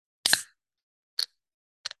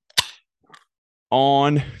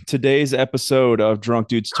On today's episode of Drunk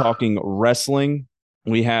Dudes Talking Wrestling,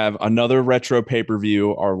 we have another retro pay per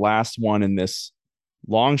view, our last one in this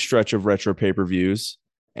long stretch of retro pay per views.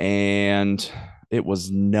 And it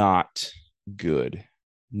was not good.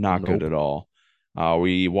 Not good Nope. at all.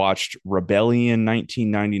 We watched Rebellion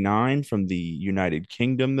 1999 from the United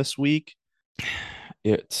Kingdom this week.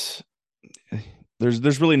 It's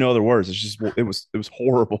there's really no other words. It was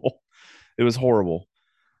horrible. It was horrible.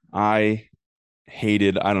 I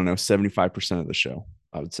hated, I don't know, 75% of the show,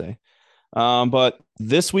 I would say. But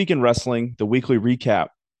this week in wrestling, the weekly recap,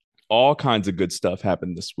 all kinds of good stuff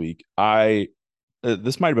happened this week.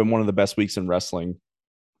 This might have been one of the best weeks in wrestling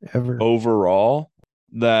Ever. overall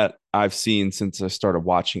that I've seen since I started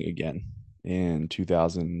watching again in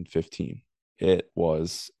 2015. It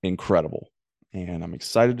was incredible, and I'm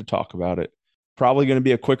excited to talk about it. Probably going to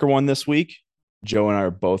be a quicker one this week. Joe and I are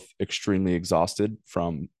both extremely exhausted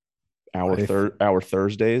from Life. our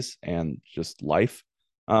Thursdays and just life.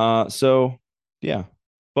 So yeah,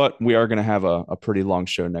 but we are going to have a pretty long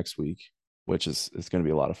show next week, which is going to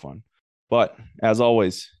be a lot of fun. But as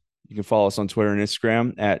always, you can follow us on Twitter and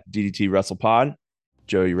Instagram at DDT WrestlePod.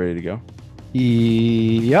 Joe, you ready to go?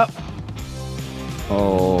 Yep.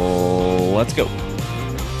 Oh, let's go.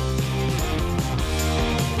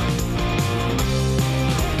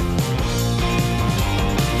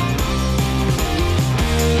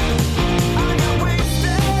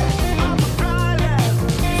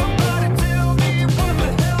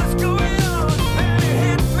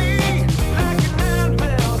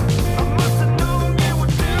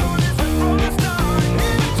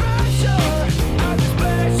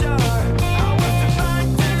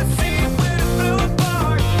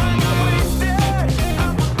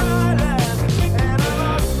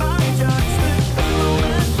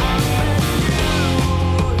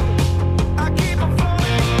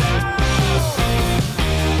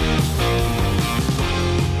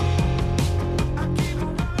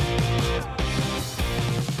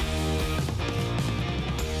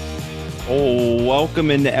 Oh, welcome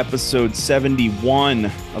into episode 71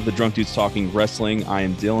 of the Drunk Dudes Talking Wrestling. I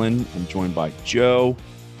am Dylan. I'm joined by Joe.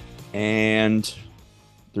 And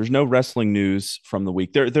there's no wrestling news from the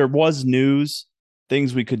week. There was news,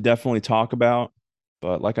 things we could definitely talk about.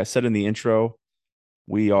 But like I said in the intro,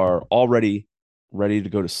 we are already ready to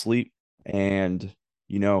go to sleep. And,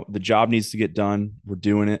 the job needs to get done. We're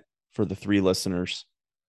doing it for the three listeners.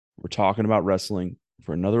 We're talking about wrestling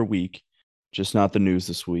for another week, just not the news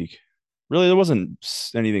this week. Really, there wasn't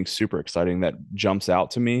anything super exciting that jumps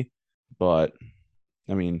out to me, but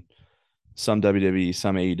I mean, some WWE,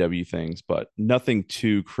 some AEW things, but nothing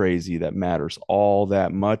too crazy that matters all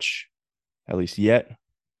that much, at least yet.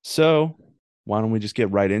 So, why don't we just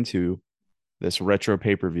get right into this retro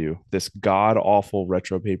pay per view, this god awful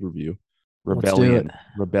retro pay per view, Let's do it.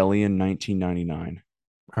 Rebellion 1999.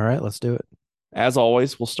 All right, let's do it. As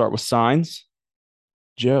always, we'll start with signs.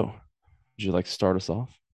 Joe, would you like to start us off?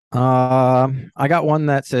 I got one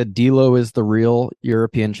that said D'Lo is the real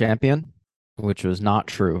European champion, which was not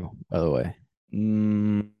true, by the way.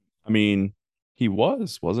 I mean, he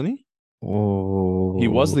wasn't he? He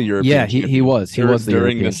was Oh, the yeah, European he champion was. He was the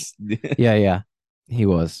during European. this. Yeah, he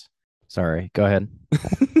was. Sorry. Go ahead.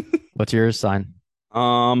 What's yours sign?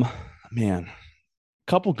 um, man,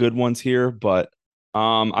 couple good ones here, but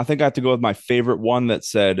I think I have to go with my favorite one that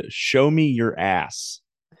said, "Show me your ass."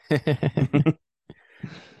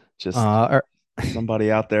 Just uh,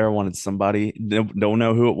 somebody out there wanted somebody. Don't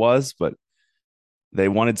know who it was, but they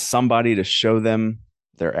wanted somebody to show them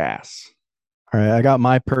their ass. All right, I got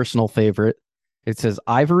my personal favorite. It says,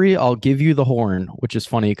 Ivory, I'll give you the horn, which is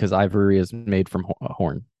funny because ivory is made from a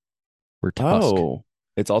horn or tusk. Oh,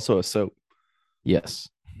 it's also a soap. Yes.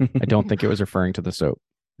 I don't think it was referring to the soap.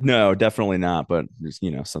 No, definitely not. But it's,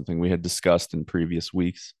 something we had discussed in previous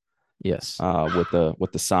weeks Yes. with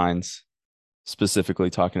the signs, specifically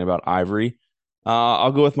talking about Ivory.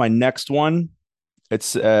 I'll go with my next one. It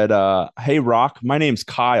said, "Hey Rock, my name's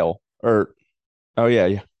Kyle." Or, oh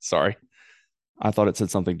yeah. Sorry, I thought it said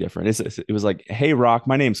something different. It was like, "Hey Rock,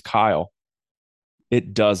 my name's Kyle.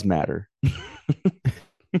 It does matter.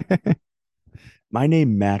 My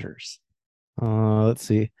name matters." Let's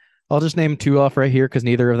see. I'll just name two off right here because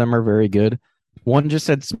neither of them are very good. One just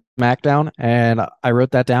said SmackDown, and I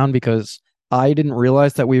wrote that down because I didn't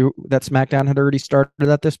realize that SmackDown had already started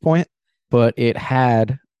at this point, but it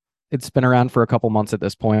had. It's been around for a couple months at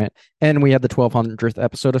this point, and we had the 1200th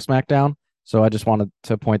episode of SmackDown, so I just wanted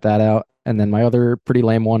to point that out. And then my other pretty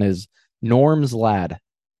lame one is Norm's lad,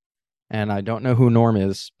 and I don't know who Norm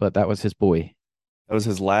is, but that was his boy. That was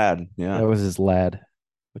his lad. Yeah. That was his lad,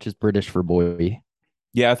 which is British for boy.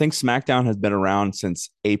 Yeah, I think SmackDown has been around since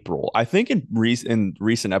April. I think in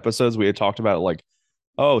recent episodes we had talked about like,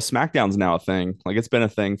 oh, SmackDown's now a thing. Like it's been a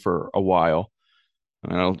thing for a while.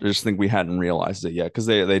 I don't just think we hadn't realized it yet because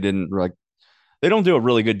they didn't like they don't do a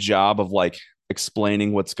really good job of like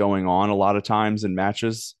explaining what's going on a lot of times in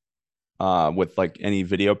matches with like any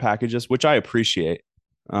video packages, which I appreciate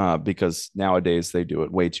because nowadays they do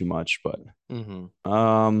it way too much. But Mm-hmm.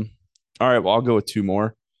 all right, well I'll go with two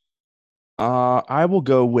more. I will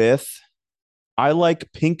go with I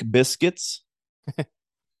like pink biscuits.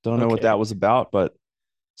 Don't know what Okay. that was about, but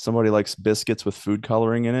somebody likes biscuits with food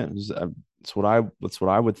coloring in it. That's what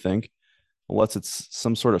I would think, unless it's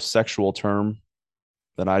some sort of sexual term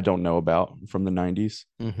that I don't know about from the 90s.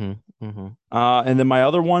 Mm-hmm. Mm-hmm. And then my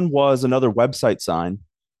other one was another website sign,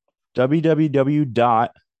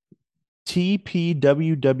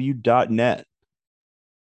 www.tpww.net.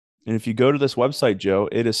 And if you go to this website, Joe,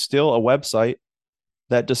 it is still a website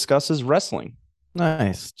that discusses wrestling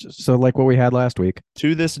Nice. So like what we had last week.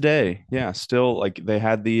 to this day. Yeah, still like they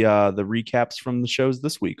had the recaps from the shows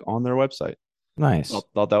this week on their website. Nice.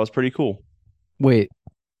 Thought that was pretty cool. Wait,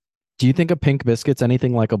 do you think a pink biscuit's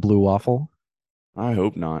anything like a blue waffle? I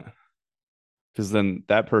hope not, because then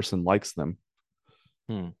that person likes them.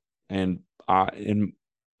 Hmm. And I don't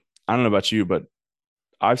know about you, but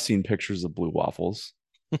I've seen pictures of blue waffles.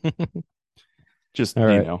 Just All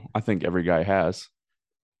right. I think every guy has,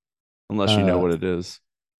 unless you know Uh, what it is.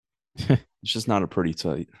 It's just not a pretty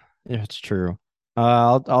sight. yeah, it's true.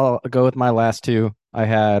 I'll go with my last two. I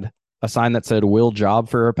had a sign that said "Will Job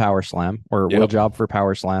for a Power Slam" or "Will Yep. Job for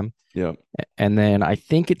Power Slam," Yep. and then I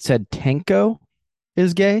think it said Tenko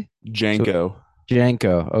is gay. So Janko.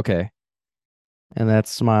 Janko, okay, and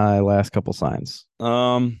that's my last couple signs.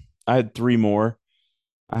 I had three more.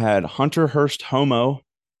 I had Hunter Hurst homo.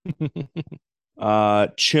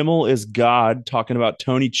 Chimmel is God, talking about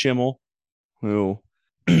Tony Chimmel, who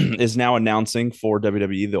is now announcing for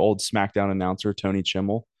WWE, the old SmackDown announcer, Tony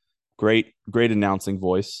Chimmel. Great announcing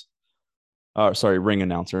voice. Sorry, ring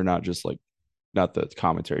announcer, not the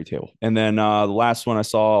commentary table. And then the last one I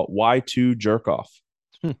saw Y2 jerk off.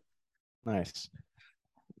 Nice,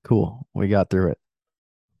 cool. We got through it.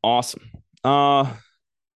 Awesome. Uh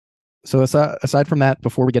So aside from that,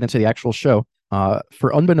 before we get into the actual show,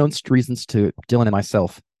 for unbeknownst reasons to Dylan and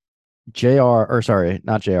myself,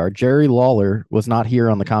 not JR, Jerry Lawler was not here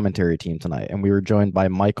on the commentary team tonight, and we were joined by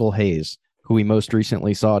Michael Hayes, who we most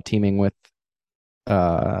recently saw teaming with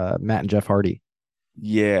Matt and Jeff Hardy.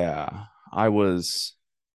 yeah, I was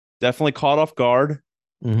definitely caught off guard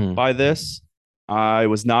Mm-hmm. by this. I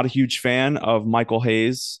was not a huge fan of Michael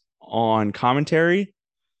Hayes on commentary.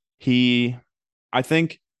 He, I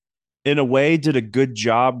think, in a way, did a good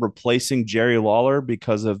job replacing Jerry Lawler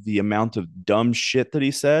because of the amount of dumb shit that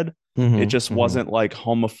he said. It Mm-hmm. just Mm-hmm. wasn't like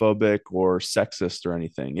homophobic or sexist or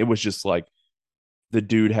anything. It was just like the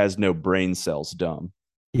dude has no brain cells dumb.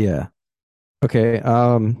 Yeah. Okay.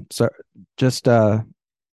 So just I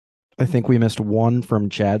think we missed one from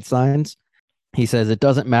Chad Signs. He says it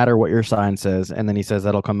doesn't matter what your sign says, and then he says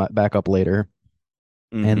that'll come back up later.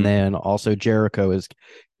 And Mm-hmm. then also Jericho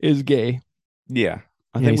is gay. Yeah.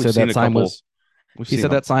 I And think we've seen a couple. We've he seen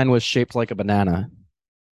said a, that sign was shaped like a banana.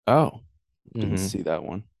 oh, didn't Mm-hmm. see that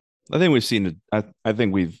one. I think we've seen I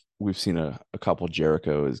think we've seen a couple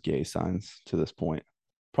Jericho as gay signs to this point.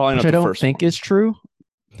 Probably Which not I the don't first think one. is true.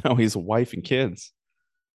 No, he's a wife and kids.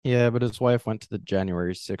 Yeah, but his wife went to the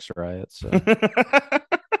January 6th riot, so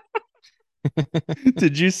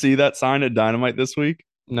Did you see that sign at Dynamite this week?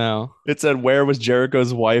 no. It said, "Where was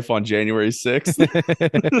Jericho's wife on January 6th?"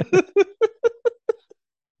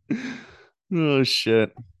 Oh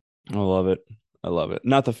shit. I love it. I love it.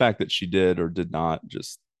 Not the fact that she did or did not,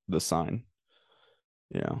 just the sign.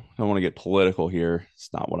 Yeah. I don't want to get political here. It's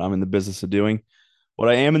not what I'm in the business of doing. What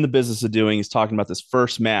I am in the business of doing is talking about this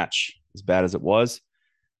first match, as bad as it was.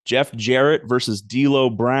 Jeff Jarrett versus D'Lo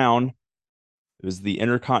Brown. It was the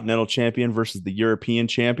Intercontinental Champion versus the European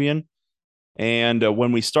Champion. And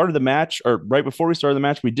when we started the match, or right before we started the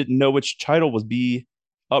match, we didn't know which title was be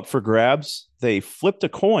up for grabs. They flipped a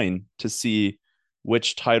coin to see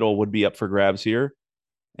which title would be up for grabs here.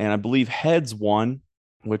 And I believe heads won,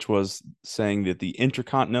 which was saying that the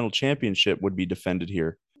Intercontinental Championship would be defended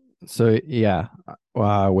here. So yeah,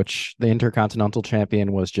 which the Intercontinental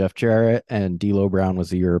Champion was Jeff Jarrett and D'Lo Brown was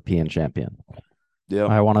the European Champion. Yep.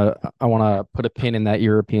 I wanna put a pin in that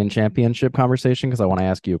European Championship conversation because I want to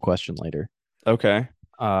ask you a question later. Okay.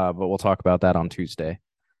 But we'll talk about that on Tuesday.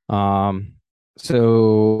 Um,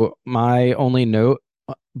 so my only note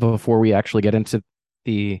before we actually get into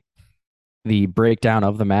the the breakdown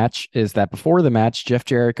of the match is that before the match, Jeff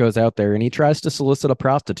Jarrett goes out there and he tries to solicit a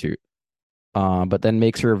prostitute, but then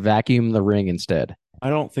makes her vacuum the ring instead. I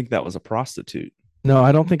don't think that was a prostitute. No,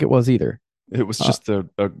 I don't think it was either. It was Uh, just a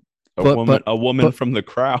but woman, but a woman but from the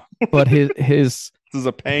crowd. but this Is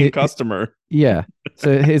a paying his customer. yeah.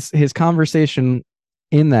 So his conversation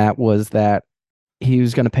in that was that he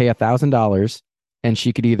was going to pay $1,000, and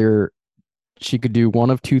she could do one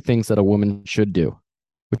of two things that a woman should do,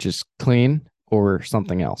 which is clean or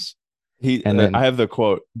something else. And I then have the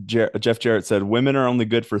quote. Jeff Jarrett said, "Women are only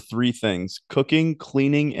good for three things: cooking,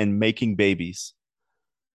 cleaning, and making babies."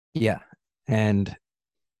 yeah, and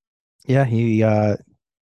yeah, he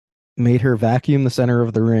made her vacuum the center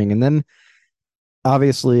of the ring, and then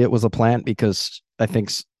obviously it was a plant because I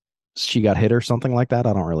think she got hit or something like that.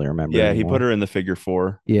 I don't really remember Yeah, he put anymore. her in the figure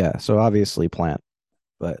four. Yeah, so obviously plant,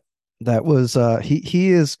 but that was he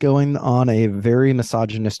is going on a very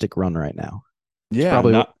misogynistic run right now. It's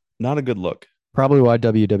Yeah, not a good look. probably why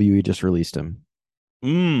WWE just released him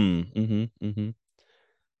Mm-hmm.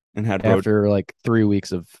 And had road. after like 3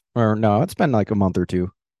 weeks of, or no, it's been like a month or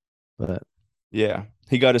two, but Yeah,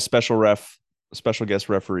 he got a special guest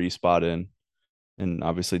referee spot in, and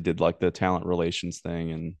obviously did like the talent relations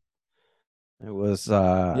thing. And it was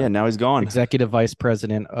yeah, now he's gone. executive vice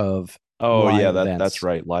president of Oh yeah, live that's events,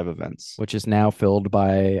 right. Live events. which is now filled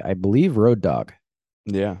by, I believe, Road Dog.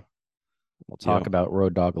 Yeah. We'll talk Yep. about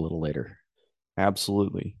Road Dog a little later.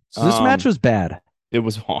 Absolutely. So this match was bad. It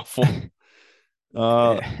was awful.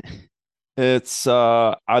 Uh, it's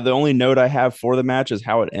the only note I have for the match is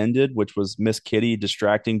how it ended, which was Miss Kitty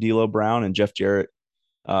distracting D'Lo Brown, and Jeff Jarrett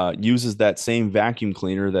uses that same vacuum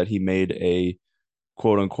cleaner that he made a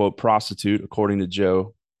quote unquote prostitute, according to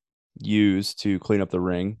Joe, use to clean up the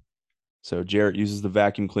ring. So Jarrett uses the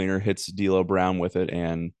vacuum cleaner, hits D'Lo Brown with it,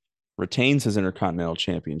 and retains his Intercontinental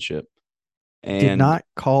Championship. Did And not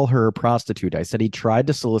call her a prostitute. I said he tried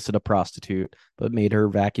to solicit a prostitute, but made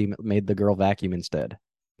the girl vacuum instead.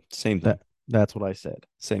 same thing. That's what I said.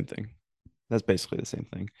 Same thing. That's basically the same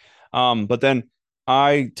thing. But then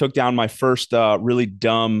I took down my first really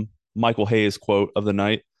dumb Michael Hayes quote of the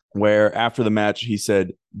night, where after the match he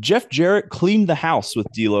said, "Jeff Jarrett cleaned the house with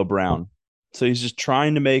D'Lo Brown." So he's just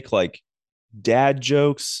trying to make like dad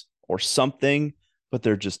jokes or something, but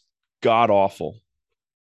they're just god awful.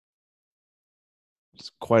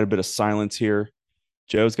 Just quite a bit of silence here.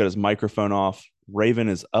 Joe's got his microphone off. Raven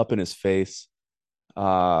is up in his face.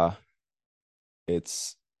 Uh,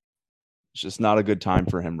 it's just not a good time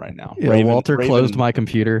for him right now. Yeah, Walter closed my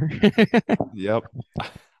computer. Yep.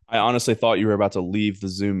 I honestly thought you were about to leave the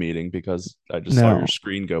Zoom meeting because I just saw your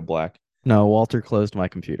screen go black. No, Walter closed my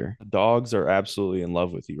computer. The dogs are absolutely in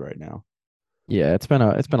love with you right now. Yeah, it's been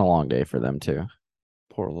a long day for them too.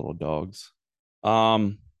 Poor little dogs.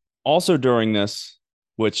 Also during this,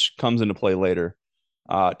 which comes into play later,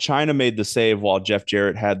 China made the save while Jeff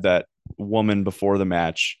Jarrett had that woman before the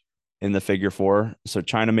match in the figure four. So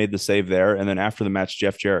China made the save there. And then after the match,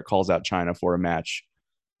 Jeff Jarrett calls out China for a match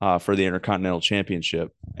for the Intercontinental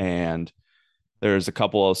Championship. And there's a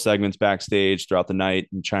couple of segments backstage throughout the night,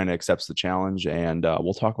 and China accepts the challenge. And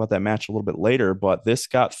we'll talk about that match a little bit later. But this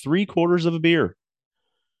got 3/4 of a beer.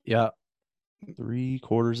 Yeah.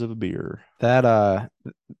 3/4 of a beer.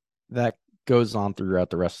 That goes on throughout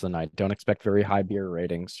the rest of the night. Don't expect very high beer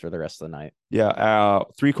ratings for the rest of the night. Yeah,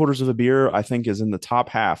 3/4 of a beer, I think, is in the top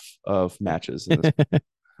half of matches in this,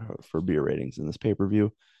 for beer ratings in this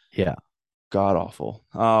pay-per-view. Yeah. God awful.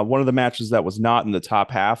 One of the matches that was not in the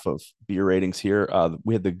top half of beer ratings here,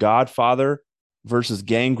 we had the Godfather versus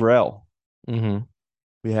Gangrel. Mm-hmm.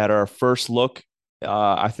 We had our first look,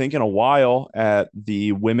 I think, in a while at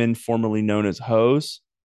the women formerly known as Hoes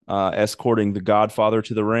escorting the Godfather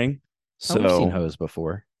to the ring. So we've seen Hoes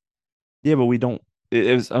before. Yeah, but we don't.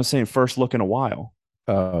 I was saying first look in a while.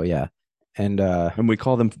 Oh yeah, and we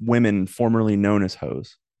call them women formerly known as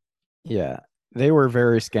Hoes. Yeah, they were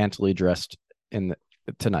very scantily dressed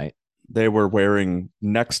tonight. They were wearing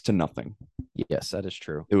next to nothing. Yes, that is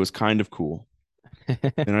true. It was kind of cool.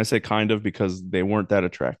 And I say kind of because they weren't that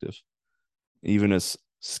attractive, even as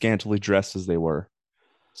scantily dressed as they were.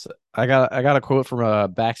 So I got a quote from a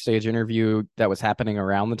backstage interview that was happening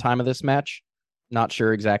around the time of this match. Not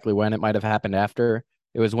sure exactly when. It might have happened after.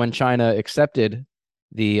 It was when China accepted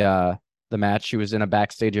the match. She was in a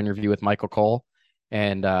backstage interview with Michael Cole,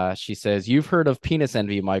 and she says, "You've heard of penis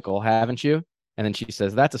envy, Michael, haven't you?" And then she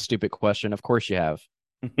says, "That's a stupid question. Of course you have."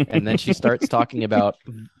 And then she starts talking about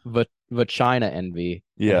vagina envy.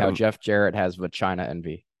 Yeah, and how Jeff Jarrett has vagina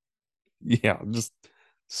envy. Yeah, just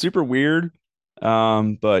super weird.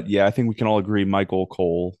 But yeah, I think we can all agree Michael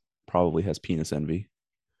Cole probably has penis envy.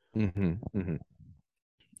 Mm-hmm. Mm-hmm.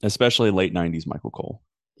 especially late 90s Michael Cole.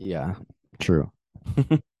 Yeah, true.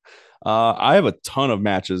 I have a ton of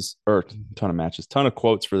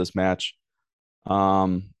quotes for this match.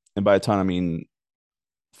 And by a ton, I mean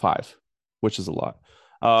 5, which is a lot.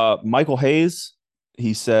 Michael Hayes,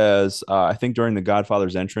 he says, I think during the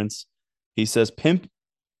Godfather's entrance, he says,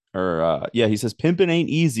 he says, pimping ain't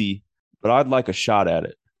easy, but I'd like a shot at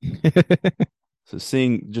it. So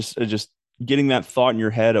seeing just getting that thought in your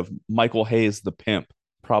head of Michael Hayes, the pimp,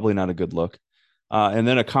 probably not a good look. And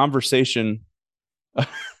then a conversation,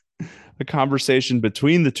 a conversation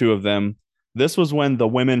between the two of them. This was when the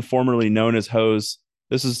women formerly known as hoes.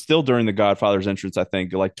 This is still during the Godfather's entrance, I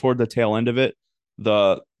think. Like toward the tail end of it,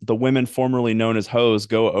 the women formerly known as hoes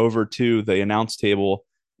go over to the announce table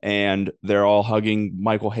and they're all hugging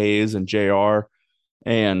Michael Hayes and JR.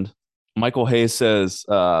 And Michael Hayes says,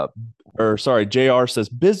 JR says,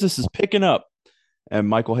 business is picking up. And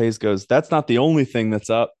Michael Hayes goes, that's not the only thing that's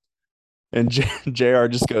up. And JR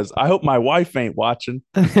just goes, I hope my wife ain't watching.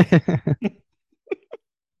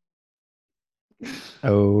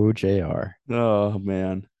 Oh, JR. Oh,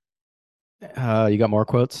 man. You got more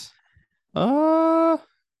quotes? Uh,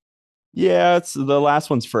 yeah, it's the last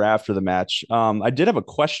one's for after the match. I did have a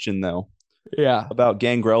question though Yeah. about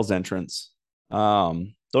Gangrel's entrance.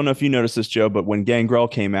 Don't know if you noticed this, Joe, but when Gangrel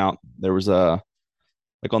came out, there was a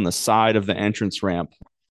like on the side of the entrance ramp,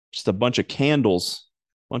 just bunch of candles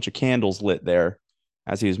lit there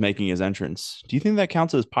as he was making his entrance. Do you think that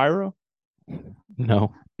counts as pyro?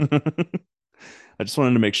 No. I just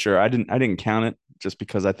wanted to make sure. I didn't count it just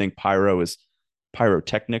because I think pyro is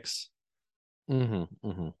pyrotechnics, Mm-hmm.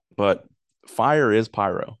 Mm-hmm. but fire is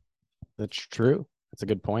pyro. That's true. That's a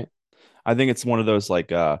good point. I think it's one of those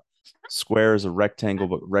like square is a rectangle,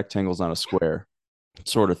 but rectangle's not a square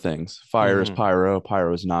sort of things. Fire is Mm-hmm.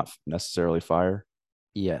 pyro is not necessarily fire.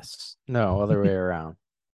 Yes. No, other way around.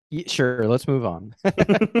 Sure, let's move on. I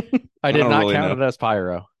I did don't not really count know. it as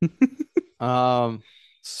pyro. Um,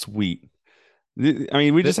 Sweet. I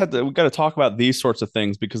mean, we the, just we got to talk about these sorts of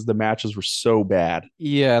things because the matches were so bad.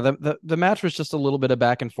 yeah, the match was just a little bit of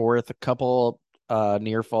back and forth, a couple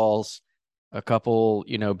near falls, a couple,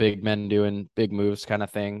 big men doing big moves kind of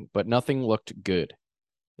thing, but nothing looked good.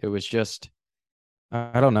 It was just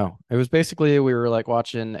I don't know. It was basically we were like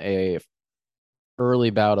watching a early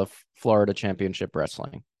bout of Florida Championship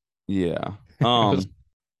Wrestling. Yeah. It was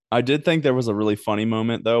I did think there was a really funny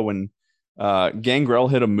moment though when Gangrel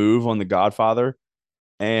hit a move on the Godfather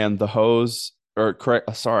and the hose or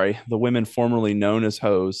correct sorry, the women formerly known as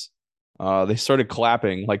hose, they started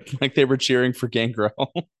clapping like they were cheering for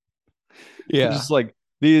Gangrel. yeah, Just like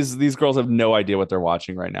these girls have no idea what they're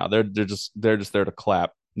watching right now. They're just there to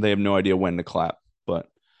clap. They have no idea when to clap. But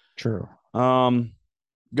true. um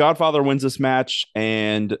Godfather wins this match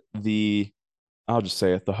and I'll just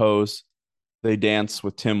say it, the hose, they dance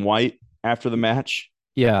with Tim White after the match.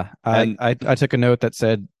 Yeah, I, And I I took a note that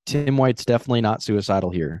said Tim White's definitely not suicidal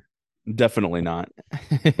here. definitely not,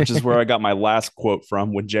 which is where I got my last quote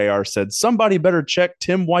from when JR said, somebody better check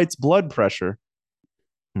Tim White's blood pressure.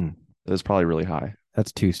 Hmm. It was probably really high.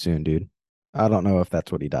 That's too soon, dude. I don't know if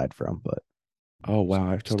that's what he died from, but Oh, wow.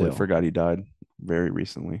 I totally still. forgot he died very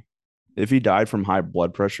recently. If he died from high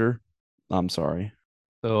blood pressure, I'm sorry.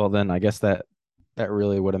 So then I guess that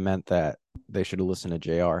really would have meant that they should have listened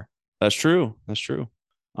to JR. That's true. That's true.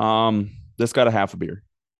 This got a half a beer.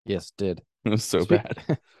 Yes, did. It was so Spe-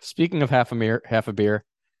 bad. Speaking of half a beer,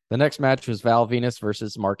 the next match was Val Venus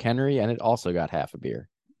versus Mark Henry, and it also got half a beer.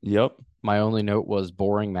 Yep. My only note was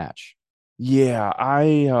boring match. Yeah,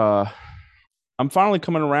 I'm finally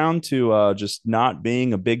coming around to just not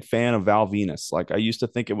being a big fan of Val Venus. Like I used to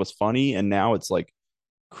think it was funny, and now it's like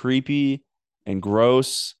creepy and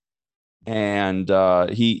gross. And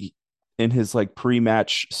he in his like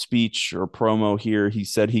pre-match speech or promo here, he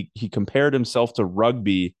said he compared himself to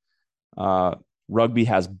rugby. Uh, Rugby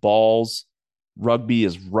has balls, rugby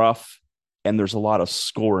is rough, and there's a lot of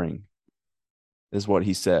scoring, is what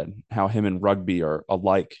he said. How him and rugby are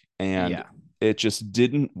alike, and Yeah. it just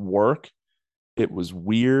didn't work. It was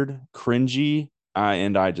weird, cringy,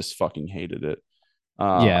 and I just fucking hated it.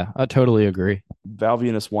 Uh, Yeah, I totally agree. Val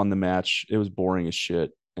Venus won the match. It was boring as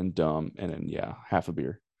shit and dumb. And then yeah, half a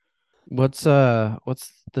beer. What's the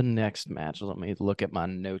next match? Let me look at my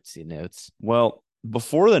notesy notes. Well,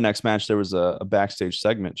 before the next match, there was a backstage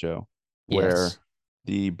segment, Joe, where Yes.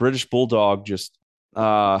 the British Bulldog just,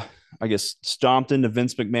 I guess, stomped into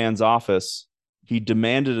Vince McMahon's office. He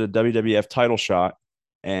demanded a WWF title shot,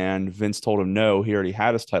 and Vince told him no. He already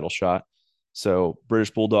had his title shot. So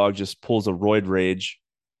British Bulldog just pulls a roid rage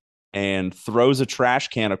and throws a trash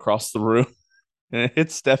can across the room and it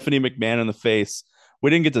hit Stephanie McMahon in the face. We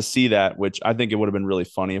didn't get to see that, which I think it would have been really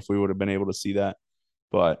funny if we would have been able to see that.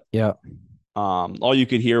 But Yeah. all you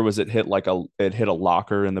could hear was it hit a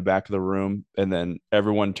locker in the back of the room, and then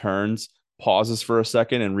everyone turns, pauses for a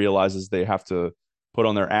second, and realizes they have to put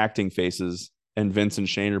on their acting faces. And Vince and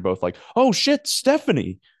Shane are both like, "Oh shit,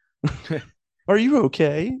 Stephanie, are you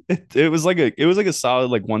okay?" It was like a solid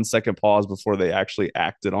like 1 second pause before they actually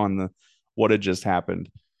acted on the what had just happened.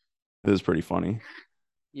 It was pretty funny.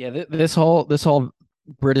 Yeah, this whole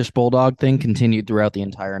British Bulldog thing continued throughout the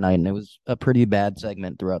entire night, and it was a pretty bad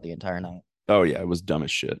segment throughout the entire night. Oh yeah, it was dumb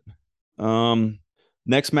as shit. Um,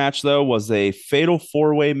 Next match though was a fatal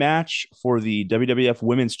four-way match for the WWF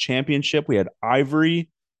Women's Championship. We had Ivory,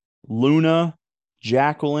 Luna,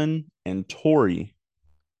 Jacqueline, and Tori.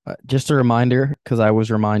 Just a reminder, because I was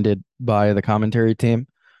reminded by the commentary team,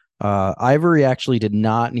 Ivory actually did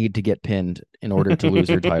not need to get pinned in order to lose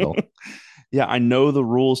her title. Yeah, I know the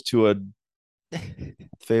rules to a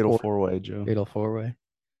fatal four-way, Joe. Fatal four way.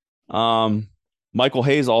 Michael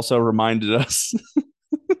Hayes also reminded us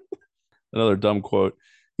another dumb quote.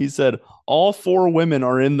 He said, "All four women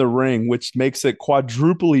are in the ring, which makes it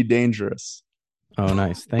quadruply dangerous." Oh,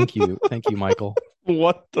 nice. Thank you, Michael.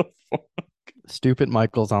 What the fuck? Stupid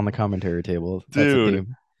Michael's on the commentary table. That's a Dude,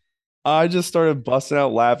 theme. I just started busting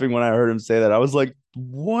out laughing when I heard him say that. I was like,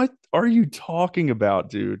 what are you talking about,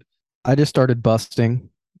 dude? I just started busting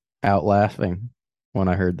out laughing when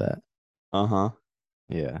I heard that. Uh-huh.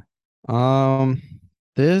 Yeah. Um,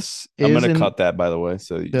 this I'm is gonna in cut that, by the way.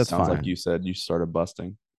 So it That's sounds like fine. you said you started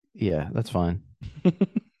busting. Yeah, that's fine.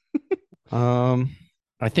 Um,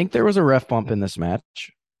 I think there was a ref bump in this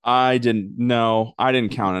match. I didn't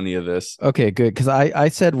count any of this. Okay, good. Because I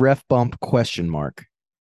said ref bump question mark.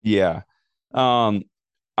 Yeah. Um,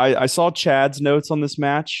 I saw Chad's notes on this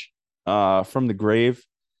match from the grave.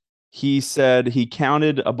 He said he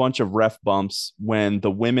counted a bunch of ref bumps when the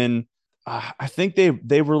women, I think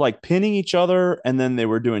they were like pinning each other, and then they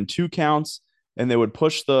were doing two counts, and they would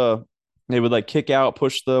like kick out,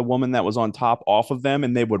 push the woman that was on top off of them,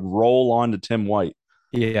 and they would roll on to Tim White.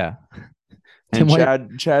 Yeah. And Tim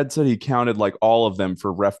White. Chad said he counted like all of them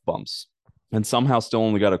for ref bumps, and somehow still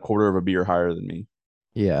only got a quarter of a beer higher than me.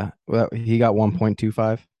 Yeah. Well, he got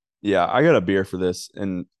 1.25. Yeah, I got a beer for this,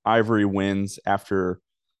 and Ivory wins after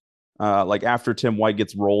Tim White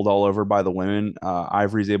gets rolled all over by the women.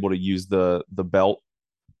 Ivory's able to use the belt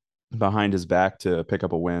behind his back to pick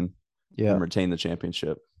up a win Yeah. and retain the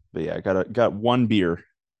championship. But yeah, got one beer,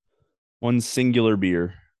 one singular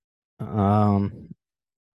beer. Um,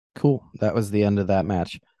 cool. That was the end of that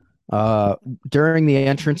match. During the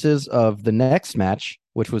entrances of the next match,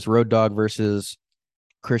 which was Road Dogg versus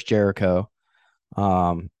Chris Jericho,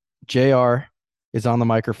 JR is on the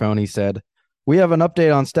microphone. He said, "We have an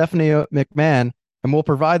update on Stephanie McMahon, and we'll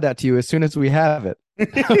provide that to you as soon as we have it."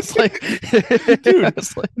 I was like,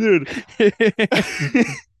 dude.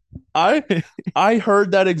 I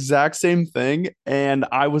heard that exact same thing, and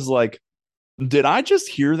I was like, did I just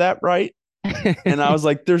hear that right? And I was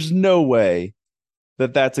like, there's no way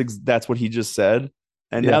that's what he just said.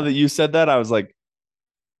 And now that you said that, I was like,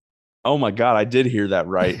 oh my God, I did hear that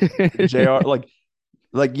right. JR,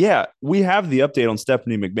 yeah, we have the update on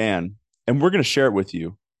Stephanie McMahon, and we're going to share it with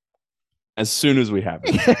you as soon as we have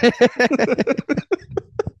it.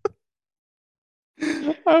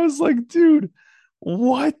 I was like, dude,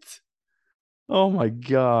 what? Oh my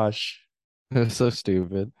gosh. So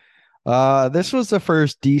stupid. This was the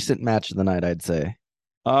first decent match of the night, I'd say.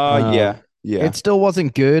 Yeah. It still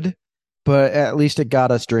wasn't good, but at least it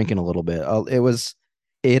got us drinking a little bit.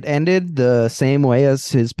 It ended the same way as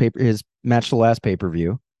his match the last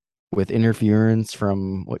pay-per-view, with interference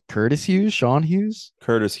from Curtis Hughes, Sean Hughes,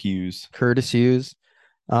 Curtis Hughes.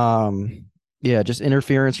 Yeah, just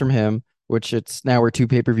interference from him, which it's now we're two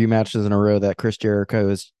pay-per-view matches in a row that Chris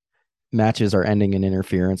Jericho's matches are ending in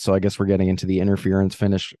interference. So I guess we're getting into the interference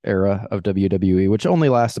finish era of WWE, which only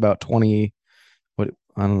lasts about 23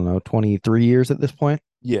 years at this point.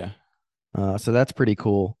 Yeah. So that's pretty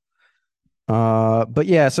cool. But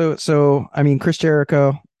yeah, so I mean, Chris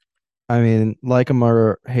Jericho, I mean, like him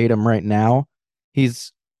or hate him right now,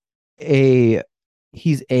 he's a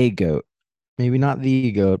goat. Maybe not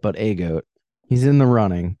the goat, but a goat. He's in the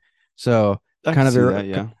running. So kind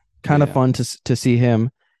of fun to see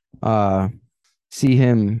him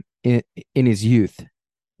in his youth,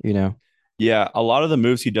 you know. Yeah, a lot of the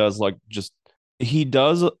moves he does, he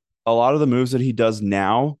does a lot of the moves that he does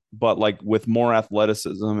now, but like with more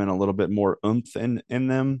athleticism and a little bit more oomph in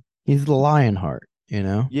them. He's the Lionheart, you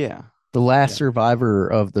know. Yeah, the last survivor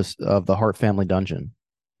of the Hart family dungeon.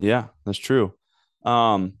 Yeah, that's true.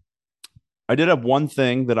 I did have one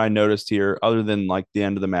thing that I noticed here, other than like the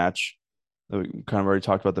end of the match. We kind of already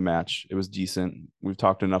talked about the match. It was decent. We've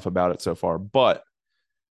talked enough about it so far. But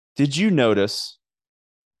did you notice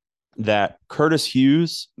that Curtis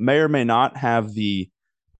Hughes may or may not have the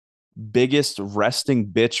biggest resting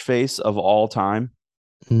bitch face of all time?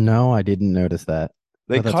 No, I didn't notice that,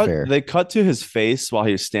 They but that's cut fair. they cut to his face while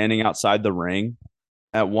he was standing outside the ring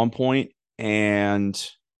at one point, and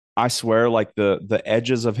I swear, like the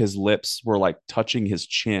edges of his lips were like touching his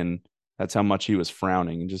chin. That's how much he was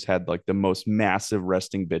frowning, and just had like the most massive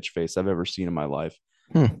resting bitch face I've ever seen in my life.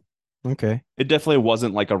 Hmm. Okay. It definitely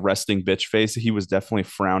wasn't like a resting bitch face. He was definitely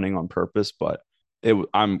frowning on purpose, but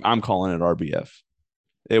I'm calling it RBF.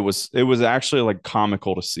 It was actually like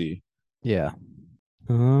comical to see. Yeah.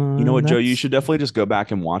 You know what, Joe? You Next, should definitely just go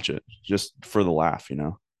back and watch it just for the laugh.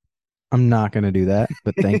 I'm not going to do that,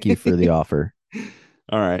 but thank you for the offer.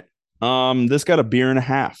 All right. This got a beer and a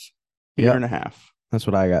half. Beer Yep, and a half. that's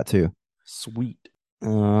what I got too. Sweet.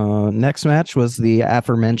 Next match was the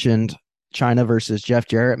aforementioned China versus Jeff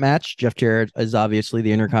Jarrett match. Jeff Jarrett is obviously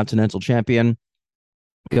the Intercontinental Champion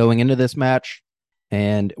going into this match,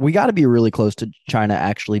 and we got to be really close to China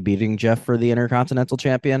actually beating Jeff for the Intercontinental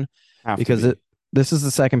Champion Have to because be. this is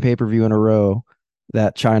the second pay per view in a row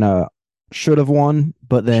that China should have won,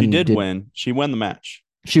 but She then did did. win. She won the match.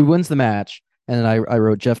 She wins the match, and then I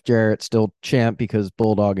wrote Jeff Jarrett still champ because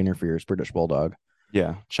Bulldog interferes, British Bulldog.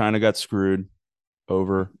 Yeah. China got screwed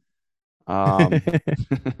over. Um,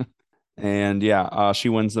 and yeah, she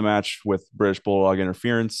wins the match with British Bulldog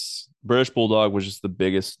interference. British Bulldog was just the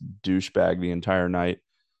biggest douchebag the entire night.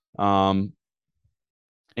 Um,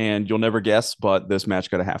 and you'll never guess, but this match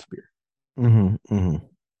got a half beer. Mm-hmm, mm-hmm.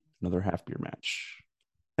 Another half beer match.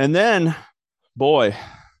 And then, boy,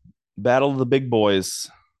 battle of the big boys.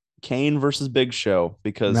 Kane versus Big Show,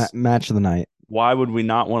 because Match of the night. why would we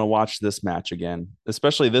not want to watch this match again?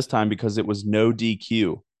 Especially this time because it was no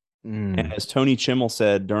DQ. And Mm. as Tony Chimmel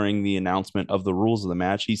said during the announcement of the rules of the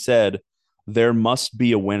match, he said, there must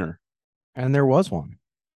be a winner. And there was one.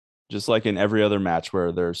 Just like in every other match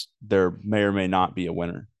where there may or may not be a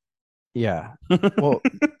winner. Yeah. Well,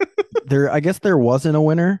 I guess there wasn't a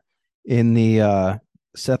winner in the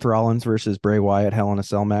Seth Rollins versus Bray Wyatt Hell in a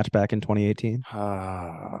Cell match back in 2018.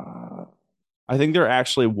 I think there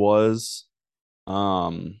actually was.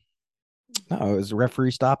 Um, No, it was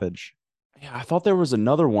referee stoppage. yeah, I thought there was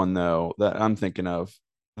another one though that I'm thinking of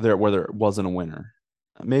there where there wasn't a winner.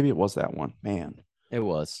 Maybe it was that one. Man, It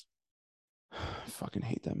was. I fucking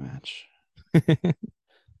hate that match.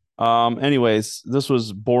 Anyways, this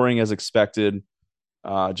was boring as expected.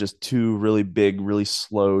 Just two really big, really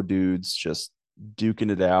slow dudes just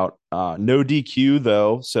duking it out. No DQ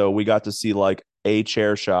though, so we got to see like a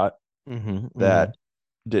chair shot Mm-hmm, mm-hmm. that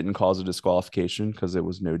didn't cause a disqualification because it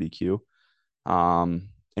was no DQ.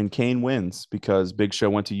 And Kane wins because Big Show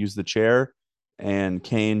went to use the chair and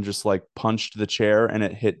Kane just like punched the chair and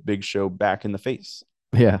it hit Big Show back in the face.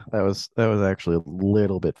 Yeah, that was actually a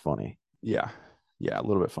little bit funny. Yeah. Yeah, a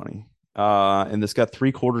little bit funny. And this got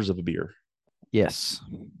 3/4 of a beer. Yes.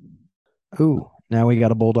 Ooh, now we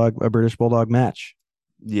got a British Bulldog match.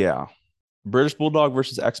 Yeah. British Bulldog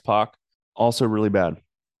versus X-Pac, also really bad.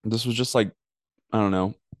 This was just like, I don't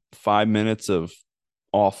know, 5 minutes of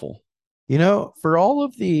awful. You know, for all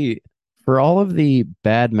of the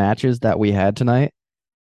bad matches that we had tonight,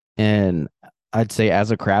 and I'd say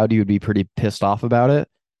as a crowd you'd be pretty pissed off about it.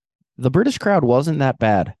 The British crowd wasn't that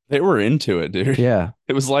bad. They were into it, dude. Yeah.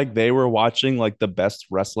 It was like they were watching like the best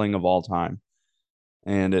wrestling of all time.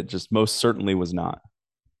 And it just most certainly was not.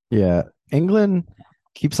 Yeah. England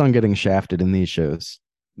keeps on getting shafted in these shows.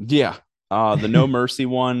 Yeah. The No Mercy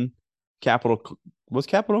one, Capital was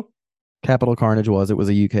Capital? Capital Carnage it was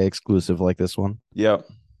a UK exclusive like this one. Yep.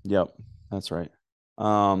 Yep. That's right.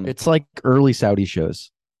 It's like early Saudi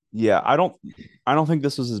shows. Yeah, I don't think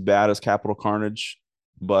this was as bad as Capital Carnage,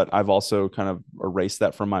 but I've also kind of erased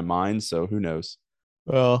that from my mind, so who knows.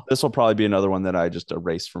 Well, This will probably be another one that I just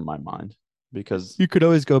erase from my mind because you could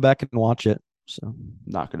always go back and watch it. So, I'm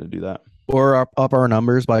not going to do that. or up our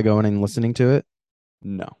numbers by going and listening to it.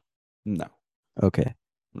 No. No. Okay.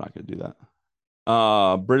 I'm not going to do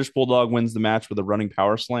that. British Bulldog wins the match with a running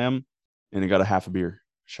power slam and he got a half a beer.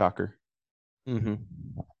 Shocker. Mm-hmm.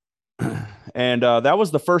 And that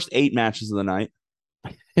was the first 8 matches of the night.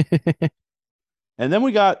 And then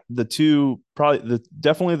we got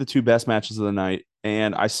definitely the two best matches of the night.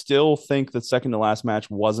 And I still think the second to last match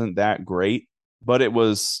wasn't that great, but it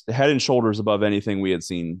was head and shoulders above anything we had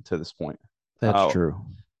seen to this point. That's true.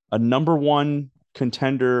 A number one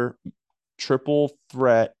contender, triple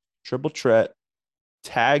threat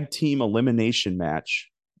tag team elimination match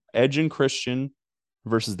Edge and Christian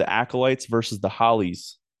versus the Acolytes versus the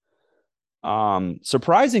Hollies.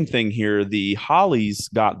 Surprising thing here, the Hollies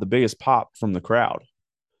got the biggest pop from the crowd.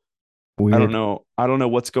 I don't Weird. know. I don't know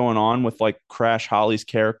what's going on with like Crash Holly's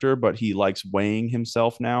character, but he likes weighing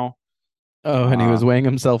himself now Oh, and he uh was weighing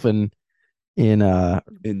himself in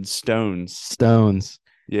in stones. stones.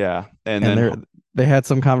 Yeah. And And then they had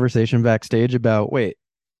some conversation backstage about, wait,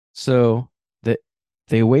 so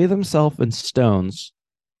they weigh themselves in stones,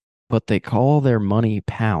 but they call their money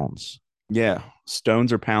pounds. yeah,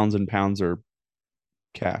 stones are pounds and pounds are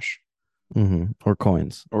cash Or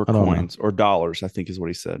coins. or I don't know. coins or dollars, I think is what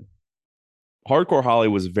he said. Hardcore Holly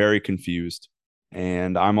was very confused,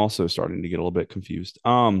 and I'm also starting to get a little bit confused.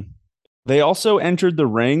 They also entered the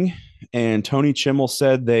ring, and Tony Chimmel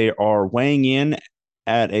said they are weighing in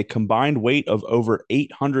at a combined weight of over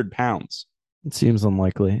 800 pounds. It seems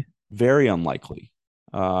unlikely. Very unlikely.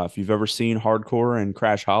 If you've ever seen Hardcore and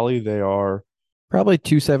Crash Holly, they are Probably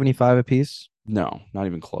 275 a piece. no, not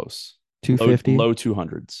even close. 250. Low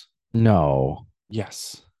 200s. No.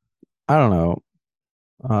 Yes. I don't know.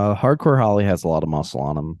 Hardcore Holly has a lot of muscle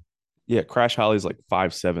on him. Yeah, Crash Holly's like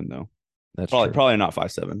 5'7" though. That's Probably true. probably not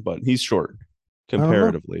 5'7", but he's short I don't know.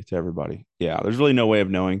 comparatively to everybody. Yeah, there's really no way of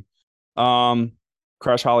knowing. Um,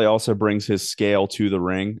 Crash Holly also brings his scale to the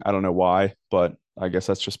ring. I don't know why, but I guess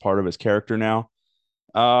that's just part of his character now.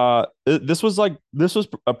 This was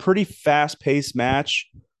a pretty fast paced match,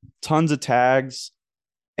 tons of tags,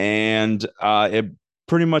 and it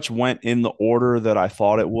pretty much went in the order that I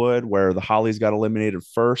thought it would, where the Hollies got eliminated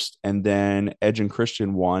first, and then Edge and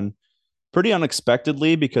Christian won pretty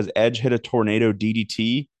unexpectedly because Edge hit a tornado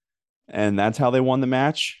DDT, and that's how they won the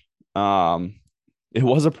match. It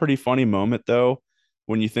was a pretty funny moment though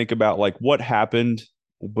when you think about like what happened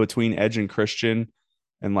between Edge and Christian,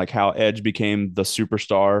 and like how Edge became the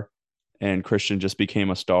superstar and Christian just became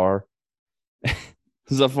a star. This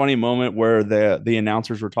is a funny moment where the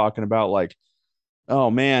announcers were talking about like, oh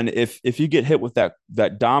man, if you get hit with that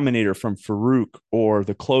Dominator from Farouk or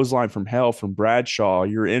the clothesline from Hell from Bradshaw,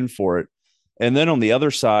 you're in for it. And then on the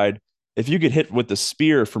other side, if you get hit with the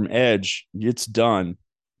spear from Edge, it's done.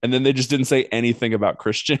 And then they just didn't say anything about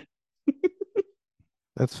Christian.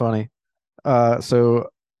 That's funny. So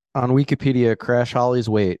on Wikipedia, Crash Holly's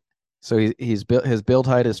weight. So he's built his build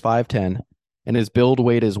height is 5'10", and his build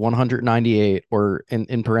weight is 198, or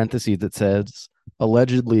in parentheses it says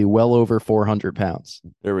allegedly well over 400 pounds.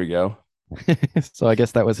 There we go. So I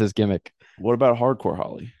guess that was his gimmick. What about Hardcore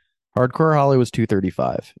Holly? Hardcore Holly was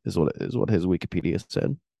 235, is what his Wikipedia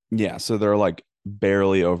said. Yeah, so they're like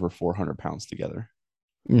barely over 400 pounds together.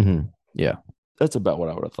 Yeah. That's about what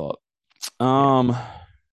I would have thought.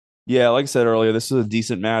 Yeah, like I said earlier, this is a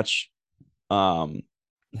decent match.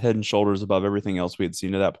 Head and shoulders above everything else we had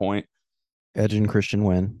seen to that point. Edge and Christian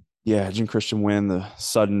win. Yeah, Edge and Christian win the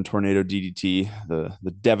sudden tornado DDT,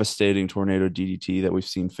 the devastating tornado DDT that we've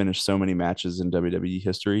seen finish so many matches in WWE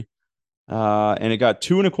history. And it got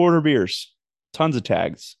 2.25 beers, tons of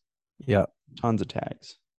tags. Yeah. Tons of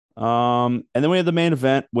tags. And then we had the main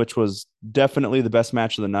event, which was definitely the best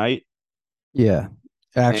match of the night. Yeah.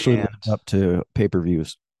 Actually And- lived up to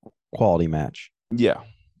pay-per-views. Quality match. Yeah,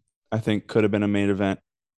 I think could have been a main event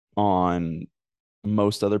on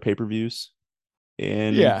most other pay-per-views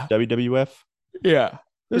in WWF. Yeah.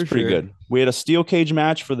 It was pretty good. We had a steel cage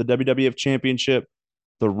match for the WWF Championship,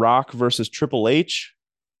 The Rock versus Triple H.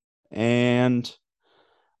 And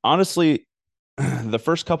honestly, the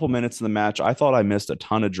first couple minutes of the match, I thought I missed a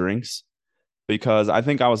ton of drinks because I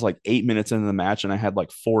think I was like 8 minutes into the match and I had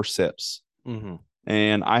like 4 sips.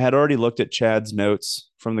 And I had already looked at Chad's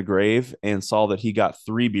notes from the grave and saw that he got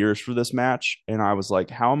 3 beers for this match. And I was like,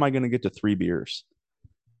 how am I going to get to 3 beers?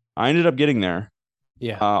 I ended up getting there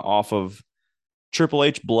off of Triple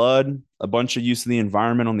H blood, a bunch of use of the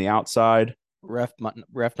environment on the outside, Ref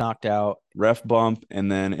knocked out. ref bump,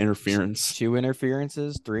 and then interference. 2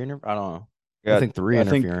 interferences, 3 I don't know. Got, I think 3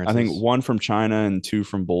 interferences. I think 1 from China and 2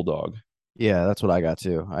 from Bulldog. Yeah, that's what I got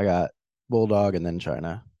too. I got Bulldog and then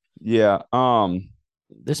China. Yeah.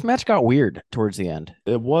 This match got weird towards the end.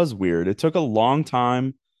 It was weird. It took a long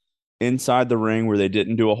time inside the ring where they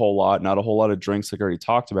didn't do a whole lot, not a whole lot of drinks like I already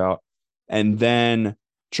talked about. And then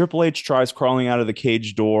Triple H tries crawling out of the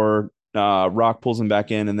cage door. Rock pulls him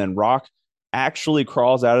back in, and then Rock actually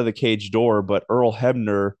crawls out of the cage door, but Earl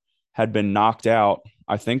Hebner had been knocked out,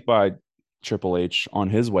 I think, by Triple H on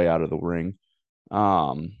his way out of the ring.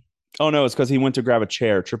 Oh no, it's because he went to grab a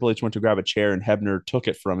chair. Triple H went to grab a chair, and Hebner took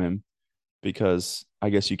it from him because I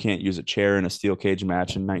guess you can't use a chair in a steel cage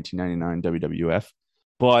match in 1999 WWF.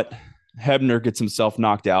 But Hebner gets himself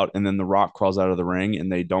knocked out, and then The Rock crawls out of the ring,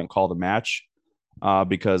 and they don't call the match.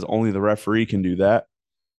 because only the referee can do that.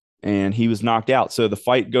 And he was knocked out. So the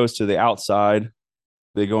fight goes to the outside.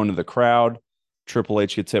 They go into the crowd. Triple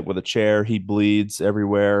H gets hit with a chair. He bleeds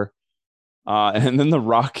everywhere. And then the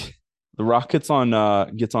Rock gets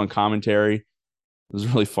on commentary. It was a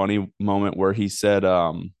really funny moment where he said,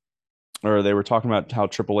 or they were talking about how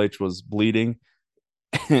Triple H was bleeding,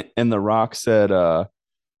 and The Rock said,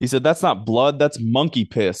 he said, "That's not blood, that's monkey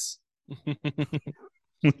piss."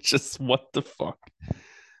 Just what the fuck?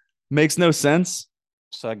 Makes no sense,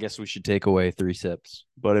 So I guess we should take away 3 sips.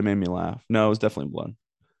 but it made me laugh. No, it was definitely blood.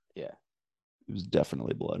 Yeah. It was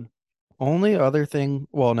definitely blood. Only other thing,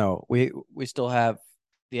 well, no, we still have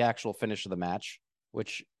the actual finish of the match,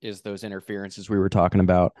 which is those interferences we were talking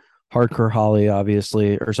about. Hardcore Holly,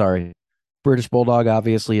 obviously, or sorry, British Bulldog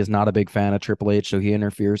obviously is not a big fan of Triple H, so he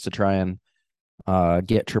interferes to try and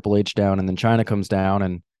get Triple H down, and then China comes down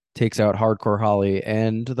and takes out Hardcore Holly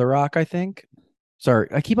and The Rock, I think. Sorry,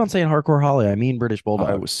 I keep on saying Hardcore Holly. I mean British Bulldog.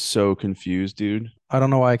 I was so confused, dude. I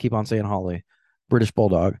don't know why I keep on saying Holly. British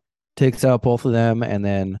Bulldog takes out both of them, and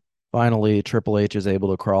then finally Triple H is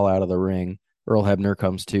able to crawl out of the ring. Earl Hebner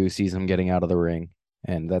comes to, sees him getting out of the ring,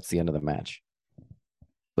 and that's the end of the match.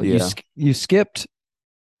 But Yeah. you skipped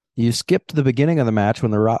the beginning of the match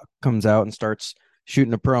when The Rock comes out and starts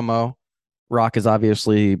shooting a promo. Rock is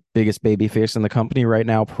obviously biggest babyface in the company right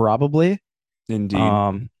now, probably.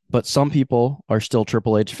 Indeed. But some people are still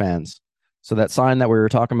Triple H fans. So that sign that we were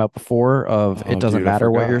talking about before of Oh, it doesn't dude, I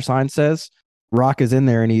matter what forgot. your sign says, Rock is in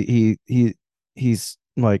there and he's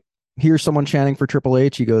like, here's someone chanting for Triple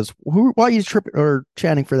H. He goes, why are you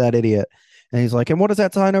chanting for that idiot? And he's like, and what does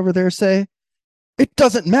that sign over there say? It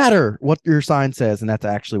doesn't matter what your sign says. And that's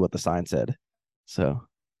actually what the sign said. So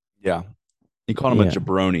Yeah. He called him a yeah.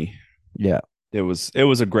 jabroni. Yeah. It was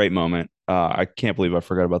a great moment. I can't believe I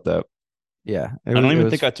forgot about that. Yeah. I don't even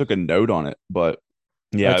think I took a note on it, but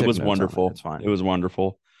I yeah, it took was notes on it. wonderful. It's fine. It was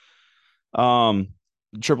wonderful. Um,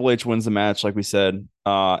 Triple H wins the match, like we said.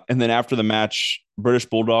 And then after the match, British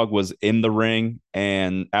Bulldog was in the ring,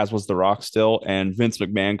 and as was The Rock still. And Vince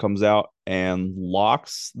McMahon comes out and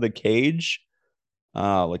locks the cage,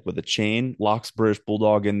 like with a chain, locks British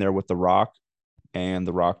Bulldog in there with The Rock, and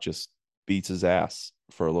The Rock just beats his ass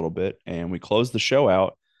for a little bit. And we close the show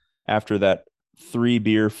out after that 3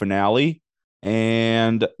 beer finale.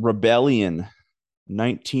 And Rebellion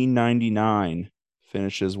 1999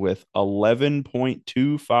 finishes with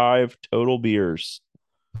 11.25 total beers.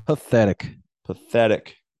 Pathetic.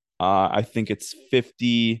 Pathetic. I think it's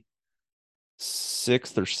 56th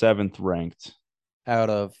or 7th ranked.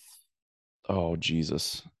 Out of Oh,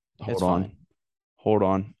 Jesus. Hold It's on. fine. Hold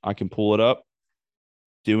on. I can pull it up.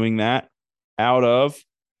 Doing that out of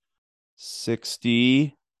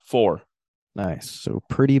 64. Nice. So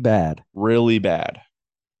pretty bad. Really bad.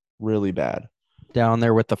 Really bad. Down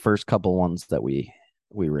there with the first couple ones that we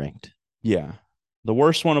ranked. Yeah. The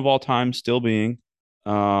worst one of all time still being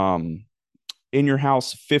In Your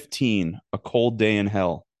House 15, A Cold Day in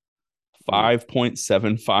Hell.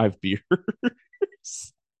 5.75 beers.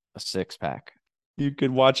 A 6-pack. You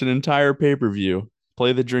could watch an entire pay-per-view,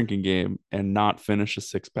 play the drinking game, and not finish a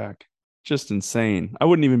 6-pack. Just insane. I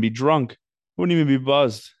wouldn't even be drunk. Wouldn't even be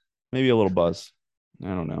buzzed. Maybe a little buzz. I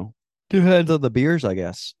don't know. Depends on the beers, I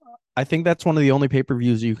guess. I think that's one of the only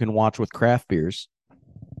pay-per-views you can watch with craft beers.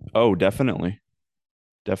 Oh, definitely.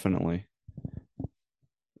 Definitely.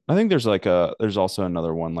 I think there's also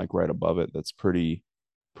another one like right above it that's pretty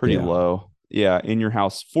Yeah. low. Yeah, In Your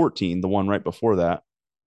House 14, the one right before that.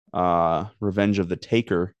 Revenge of the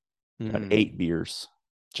Taker at 8 beers.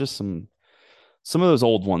 Just some of those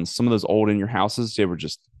old ones, some of those old In Your Houses, they were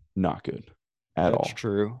just not good at all. That's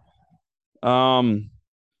true.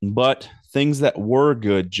 But things that were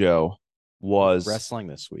good, Joe, was Wrestling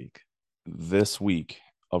this week. this week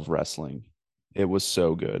of wrestling. It was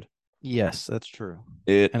so good. Yes, that's true.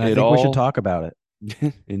 And I think we should talk about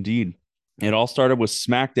it. Indeed. It all started with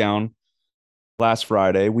SmackDown last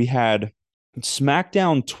Friday. We had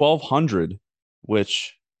SmackDown 1200,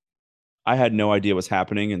 which I had no idea was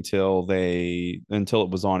happening until it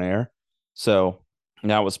was on air. So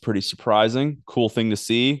that was pretty surprising. Cool thing to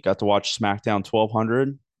see. Got to watch SmackDown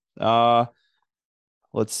 1200.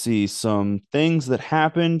 Let's see some things that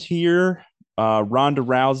happened here. Ronda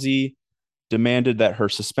Rousey demanded that her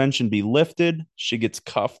suspension be lifted. She gets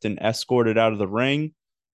cuffed and escorted out of the ring.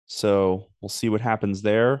 So we'll see what happens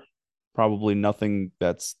there. Probably nothing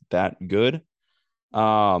that's that good.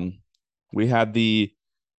 We had a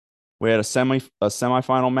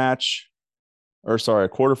semifinal match, or sorry, a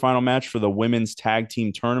quarterfinal match for the women's tag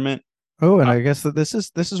team tournament. Oh, and I guess that this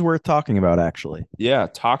is worth talking about, actually. Yeah,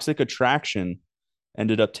 Toxic Attraction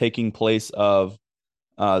ended up taking place of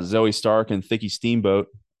Zoe Stark and Thicky Steamboat,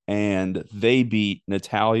 and they beat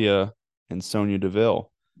Natalia and Sonya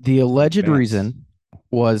Deville. The alleged Advance. reason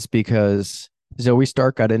was because Zoe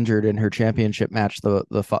Stark got injured in her championship match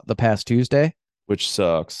the past Tuesday. Which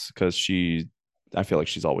sucks because I feel like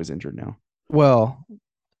she's always injured now. Well,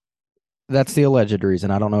 that's the alleged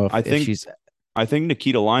reason. I don't know if she's. I think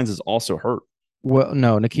Nikita Lyons is also hurt. Well,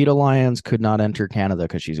 no, Nikita Lyons could not enter Canada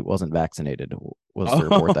because she wasn't vaccinated. Was the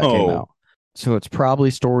report that came out. So it's probably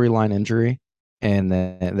storyline injury, and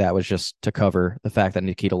then that was just to cover the fact that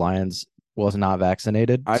Nikita Lyons was not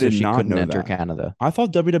vaccinated. I did not couldn't know enter that. Canada. I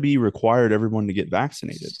thought WWE required everyone to get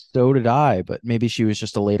vaccinated. So did I, but maybe she was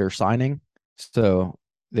just a later signing, so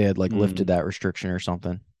they had lifted that restriction or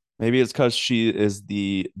something. Maybe it's because she is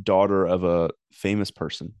the daughter of a famous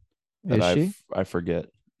person. I forget.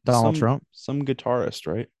 Donald Trump? Some guitarist,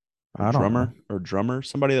 right? I don't know. Or drummer.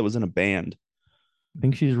 Somebody that was in a band. I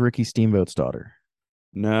think she's Ricky Steamboat's daughter.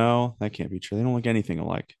 No, that can't be true. They don't look anything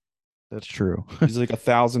alike. That's true. He's like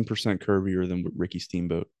 1,000% curvier than Ricky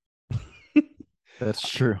Steamboat. That's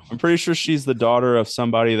true. I'm pretty sure she's the daughter of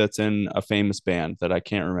somebody that's in a famous band that I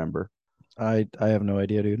can't remember. I have no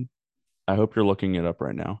idea, dude. I hope you're looking it up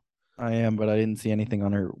right now. I am, but I didn't see anything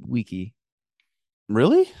on her wiki.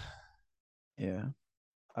 Really? Yeah.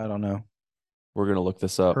 I don't know. We're going to look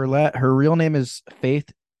this up. Her real name is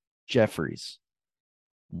Faith Jeffries.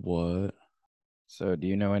 What? So do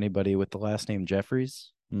you know anybody with the last name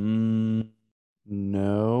Jeffries? No.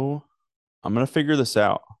 I'm going to figure this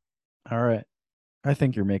out. All right. I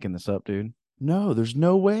think you're making this up, dude. No, there's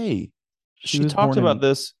no way. She talked about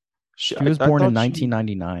this. She was born in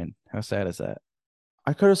 1999. How sad is that?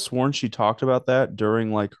 I could have sworn she talked about that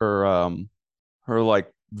during her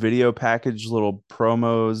video package little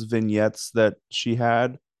promos, vignettes that she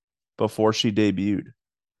had before she debuted.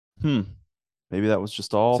 Maybe that was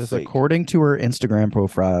just all fake. According to her Instagram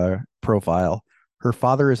profile, her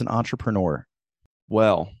father is an entrepreneur.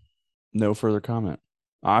 Well, no further comment.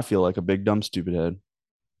 I feel like a big dumb stupid head.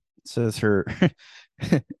 It says her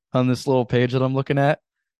on this little page that I'm looking at.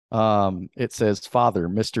 It says father,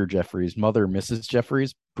 Mr. Jeffries, mother, Mrs.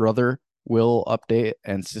 Jeffries, brother, will update,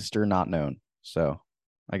 and sister not known. So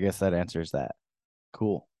I guess that answers that.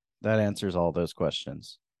 Cool. That answers all those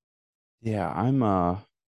questions. Yeah, I'm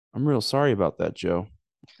real sorry about that, Joe.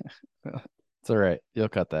 It's all right. You'll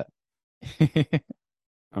cut that.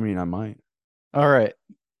 I mean, I might. All right.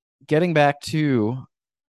 Getting back to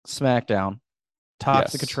SmackDown.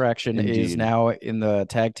 Toxic Attraction is now in the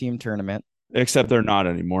tag team tournament. Except they're not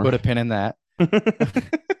anymore. Put a pin in that.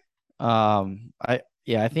 I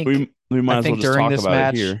think we might as well just talk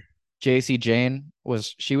about it here. JC Jane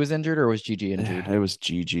was injured, or was Gigi injured? It was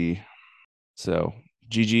Gigi. So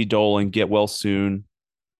Gigi Dolan, get well soon.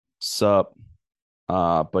 Sup.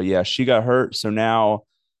 But yeah, she got hurt. So now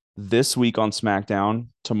this week on SmackDown,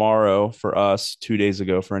 tomorrow for us, 2 days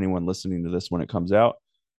ago for anyone listening to this when it comes out,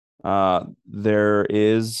 there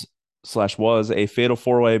was a fatal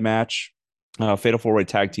four-way match, fatal four-way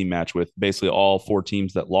tag team match with basically all four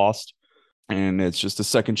teams that lost. And it's just a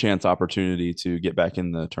second chance opportunity to get back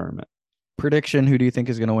in the tournament. Prediction, who do you think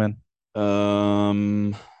is going to win?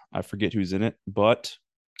 I forget who's in it, but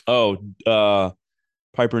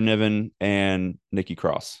Piper Niven and Nikki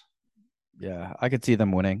Cross. Yeah, I could see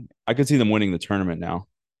them winning. I could see them winning the tournament now.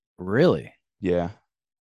 Really? Yeah.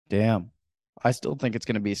 Damn. I still think it's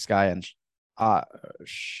going to be Sky and Kai.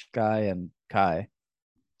 Sky and Kai.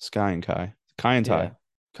 Kai and Ty. Yeah.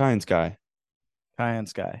 Kai and Sky. Kai and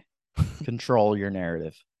Sky. Control your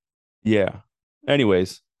narrative. Yeah.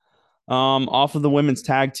 Anyways, off of the women's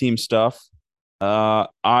tag team stuff,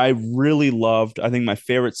 I really loved, I think my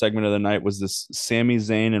favorite segment of the night was this Sami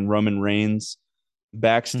Zayn and Roman Reigns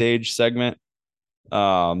backstage segment.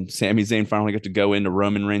 Sami Zayn finally got to go into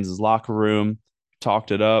Roman Reigns' locker room,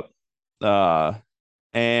 talked it up.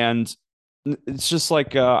 And it's just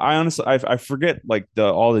like, I honestly, I forget like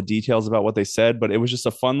all the details about what they said, but it was just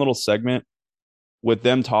a fun little segment with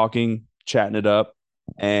them talking, chatting it up.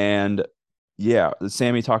 And yeah,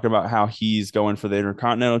 Sami talking about how he's going for the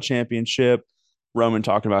Intercontinental Championship. Roman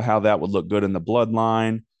talking about how that would look good in the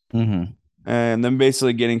bloodline. Mm-hmm. And then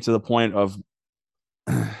basically getting to the point of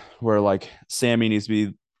where like Sami needs to be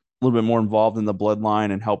a little bit more involved in the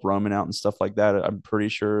bloodline and help Roman out and stuff like that. I'm pretty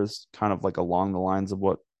sure is kind of like along the lines of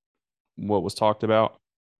what was talked about.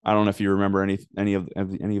 I don't know if you remember any of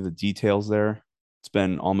the details there. It's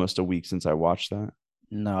been almost a week since I watched that.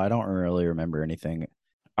 No, I don't really remember anything.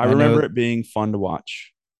 I remember it being fun to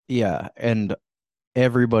watch. Yeah, and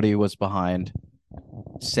everybody was behind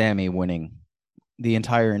Sami winning. The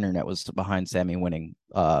entire internet was behind Sami winning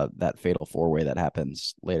that fatal four-way that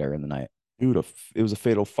happens later in the night. Dude, it was a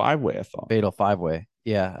fatal 5-way, I thought. Fatal 5-way.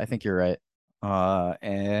 Yeah, I think you're right.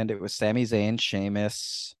 And it was Sami Zayn,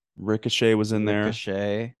 Sheamus, Ricochet was in there.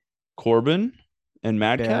 Ricochet, Corbin and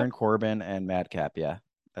Madcap. Baron Corbin, and Madcap. Yeah,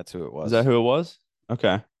 that's who it was. Is that who it was?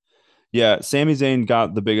 Okay. Yeah, Sami Zayn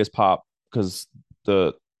got the biggest pop because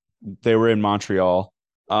they were in Montreal.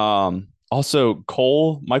 Also,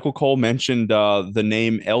 Michael Cole mentioned the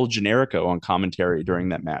name El Generico on commentary during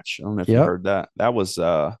that match. I don't know if you Yep. heard that. That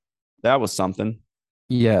was something.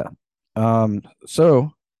 Yeah.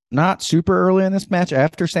 So not super early in this match.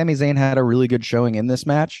 After Sami Zayn had a really good showing in this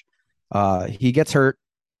match, he gets hurt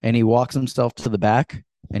and he walks himself to the back,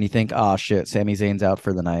 and you think, oh shit, Sami Zayn's out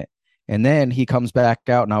for the night. And then he comes back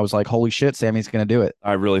out, and I was like, holy shit, Sami's gonna do it.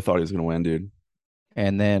 I really thought he was gonna win, dude.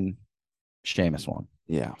 And then Sheamus won.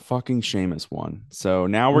 Yeah, fucking Sheamus won. So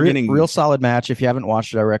now we're Real, getting real solid match. If you haven't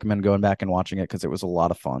watched it, I recommend going back and watching it because it was a lot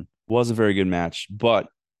of fun. was a very good match, but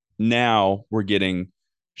now we're getting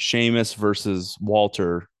Sheamus versus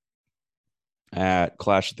Walter at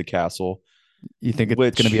Clash at the Castle. You think it's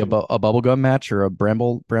going to be a bubblegum match or a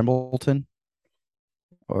Brambleton?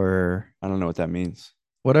 Or I don't know what that means.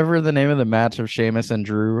 whatever the name of the match of Sheamus and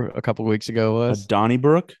Drew a couple weeks ago A was.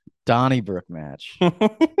 Donnybrook? Donnybrook match.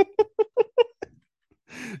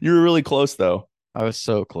 You were really close though. I was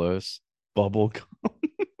so close. Bubble.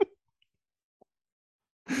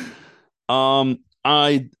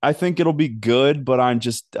 I think it'll be good, but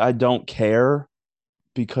I don't care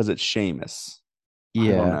because it's Sheamus. I don't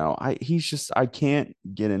Yeah. know. I can't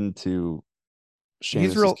get into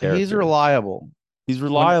Sheamus. He's reliable. He's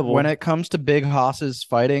reliable. When it comes to big hosses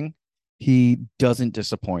fighting, he doesn't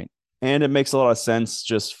disappoint. And it makes a lot of sense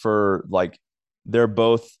just for like they're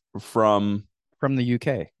both from the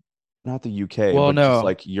UK. not the UK, Well, but no. just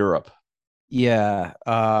like Europe. Yeah.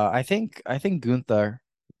 I think Gunther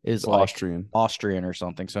is like Austrian or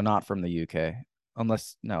something, so not from the UK.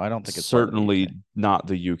 Unless I don't think it's certainly part of not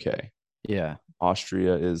the UK. the UK. Yeah.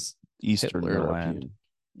 Austria is Eastern Hitler European. land.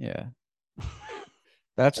 Yeah.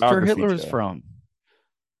 That's where Geography, Hitler is Joe. from.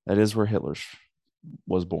 That is where Hitler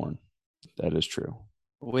was born. That is true.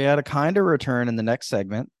 We had a kind of return in the next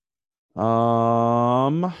segment.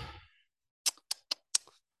 I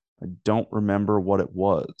don't remember what it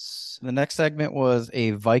was. The next segment was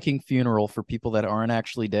a Viking funeral for people that aren't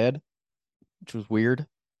actually dead, which was weird.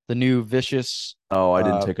 The new Vicious. Oh, I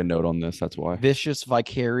didn't take a note on this. That's why. Vicious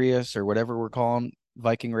Vicarious or whatever we're calling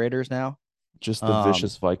Viking Raiders now. Just the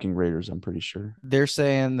Vicious Viking Raiders, I'm pretty sure. They're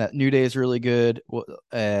saying that New Day is really good.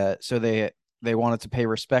 So they wanted to pay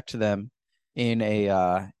respect to them in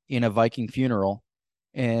a Viking funeral.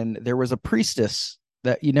 And there was a priestess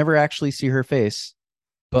that you never actually see her face,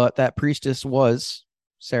 but that priestess was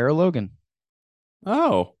Sarah Logan.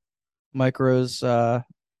 Oh. Micro's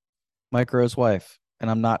wife. And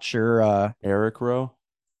I'm not sure Eric Rowe?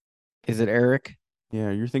 Is it Eric?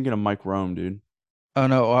 Yeah, you're thinking of Mike Rome, dude. Oh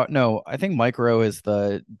no, I think Micro is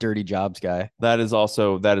the Dirty Jobs guy. That is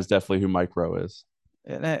definitely who Mike Rowe is.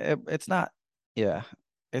 It's not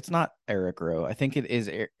it's not Eric Rowe. I think it is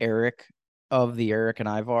Eric of the Eric and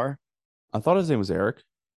Ivar. I thought his name was Eric.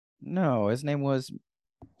 No, his name was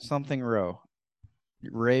something Rowe.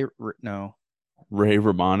 Ray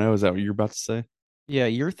Romano, is that what you're about to say? Yeah,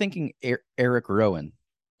 you're thinking Eric Rowan.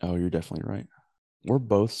 Oh, you're definitely right. We're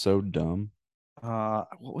both so dumb. What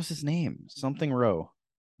was his name? Something Rowe.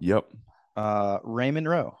 Yep. Raymond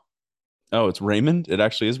Rowe. Oh, it's Raymond? It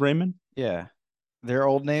actually is Raymond? Yeah. Their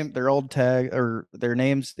old tag or their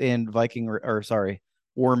names in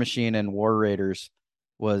War Machine and War Raiders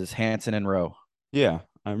was Hanson and Rowe. Yeah,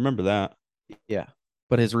 I remember that. Yeah.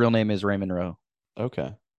 But his real name is Raymond Rowe.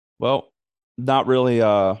 Okay. Well, not really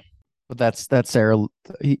But that's Sarah.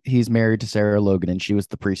 He's married to Sarah Logan, and she was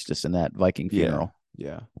the priestess in that Viking funeral.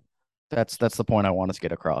 Yeah. That's the point I want us to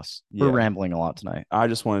get across. Yeah. We're rambling a lot tonight. I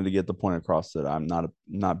just wanted to get the point across that I'm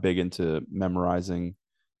not big into memorizing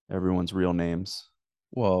everyone's real names.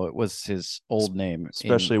 Well, it was his old name,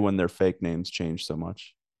 especially when their fake names change so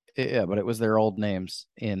much. Yeah, but it was their old names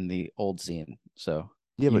in the old scene. So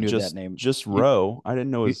yeah, but just Rowe. I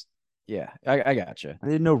didn't know his. Yeah, I gotcha. I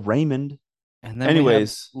didn't know Raymond. And then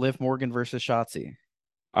anyways, Liv Morgan versus Shotzi.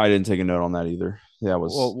 I didn't take a note on that either. That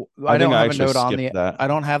was. Well, I don't have a note on I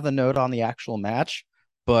don't have the note on the actual match,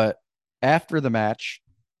 but after the match,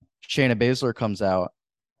 Shayna Baszler comes out,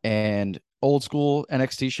 and old school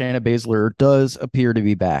NXT Shayna Baszler does appear to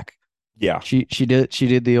be back. Yeah, she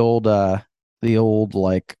did the old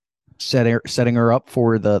like setting her up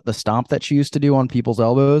for the stomp that she used to do on people's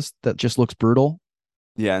elbows. That just looks brutal.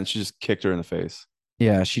 Yeah, and she just kicked her in the face.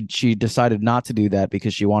 Yeah, she decided not to do that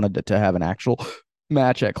because she wanted to have an actual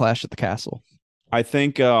match at Clash at the Castle. I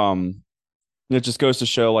think It just goes to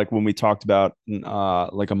show, like when we talked about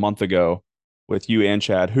like a month ago with you and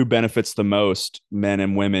Chad, who benefits the most, men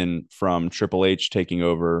and women, from Triple H taking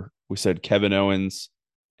over. We said Kevin Owens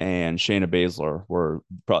and Shayna Baszler were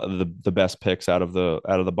probably the best picks out of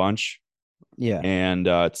the bunch, Yeah. and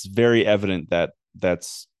it's very evident that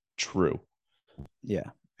that's true.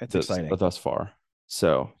 Yeah. It's exciting. Thus far.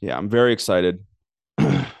 So yeah, I'm very excited.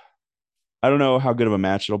 I don't know how good of a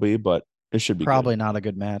match it'll be, but it should be Probably good. not a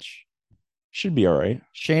good match. Should be all right.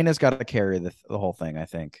 Shayna's got to carry the whole thing, I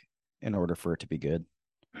think, in order for it to be good.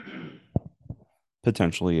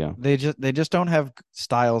 Potentially, yeah. They just don't have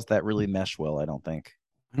styles that really mesh well, I don't think.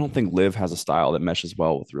 I don't think Liv has a style that meshes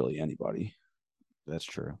well with really anybody. That's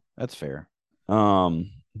true. That's fair.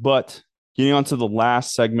 But getting on to the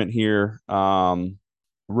last segment here,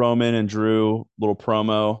 Roman and Drew, little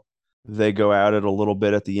promo. They go at it a little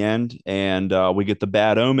bit at the end, and we get the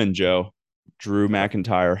bad omen, Joe. Drew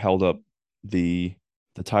McIntyre held up the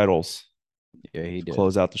titles. Yeah, he did.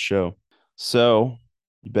 Close out the show. So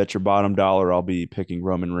you bet your bottom dollar I'll be picking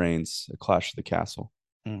Roman Reigns at Clash of the Castle.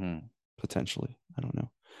 Mm-hmm. Potentially. I don't know.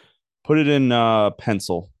 Put it in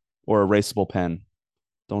pencil or erasable pen.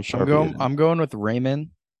 Don't sharpie it. I'm going with Roman.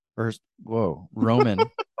 I'm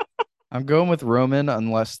going with Roman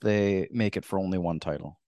unless they make it for only one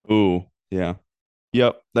title. Ooh, yeah.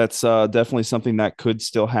 Yep, that's definitely something that could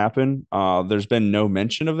still happen. There's been no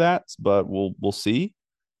mention of that, but we'll see.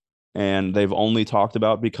 And they've only talked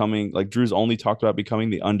about becoming, like, Drew's only talked about becoming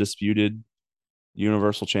the undisputed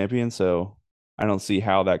Universal Champion. So I don't see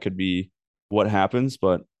how that could be what happens,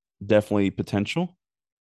 but definitely potential.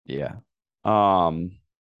 Yeah. Did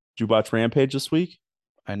you watch Rampage this week?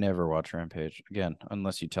 I never watch Rampage again,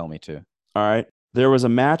 unless you tell me to. All right. There was a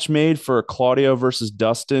match made for Claudio versus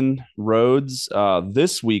Dustin Rhodes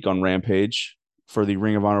this week on Rampage for the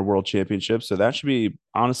Ring of Honor World Championship. So that should be,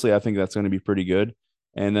 honestly, I think that's going to be pretty good.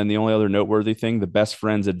 And then the only other noteworthy thing, the best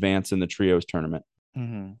friends advance in the trios tournament.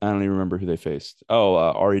 Mm-hmm. I don't even remember who they faced. Oh,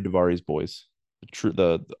 Ari Davari's boys.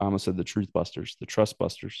 I almost said the Truth Busters, the Trust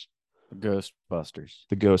Busters, Ghostbusters,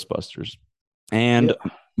 the Ghostbusters. And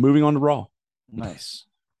moving on to Raw. Nice.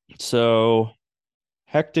 So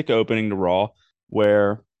hectic opening to Raw,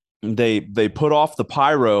 where they put off the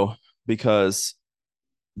pyro because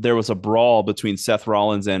there was a brawl between Seth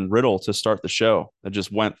Rollins and Riddle to start the show that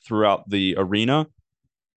just went throughout the arena.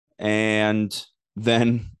 And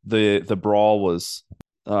then the brawl was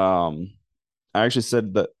I actually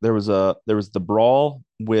said that there was the brawl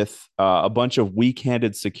with a bunch of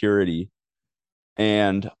weak-handed security.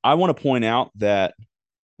 And I want to point out that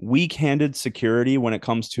weak-handed security when it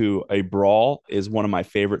comes to a brawl is one of my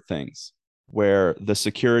favorite things, where the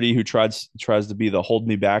security who tries to be the hold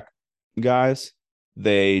me back guys,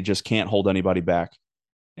 they just can't hold anybody back.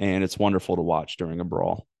 And it's wonderful to watch during a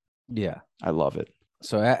brawl. Yeah. I love it.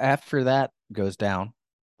 So after that goes down,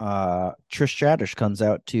 Trish Stratus comes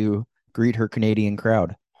out to greet her Canadian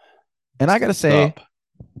crowd. And I got to say,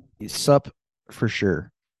 sup for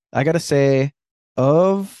sure. I got to say,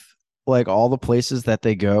 of like all the places that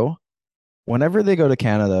they go, whenever they go to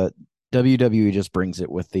Canada, WWE just brings it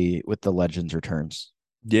with the Legends returns.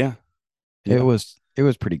 Yeah. It was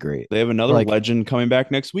pretty great. They have another legend coming back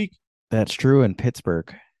next week. That's true, in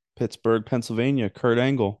Pittsburgh, Pennsylvania. Kurt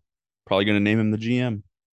Angle. Probably going to name him the GM.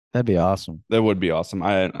 That'd be awesome. That would be awesome.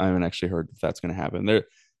 I haven't actually heard if that's going to happen.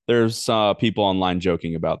 There's people online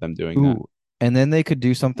joking about them doing that. And then they could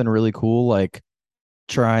do something really cool, like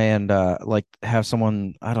try and like have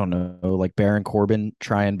someone, I don't know, like Baron Corbin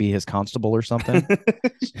try and be his constable or something.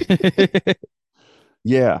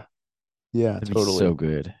 Yeah. That'd Totally. be so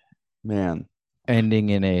good, man. Ending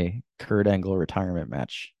in a Kurt Angle retirement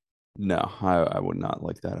match. No, I would not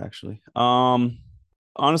like that, actually.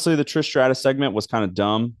 Honestly, the Trish Stratus segment was kind of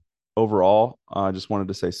dumb overall. I just wanted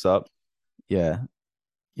to say sup. Yeah.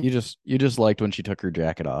 You just liked when she took her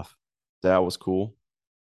jacket off. That was cool.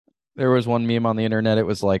 There was one meme on the internet. It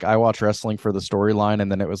was like, I watch wrestling for the storyline,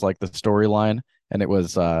 and then it was like the storyline, and it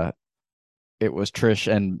was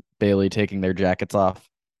Trish and Bayley taking their jackets off.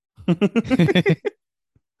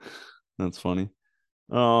 That's funny.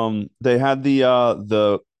 They had the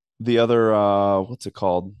other what's it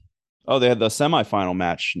called? Oh, they had the semifinal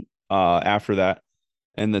match after that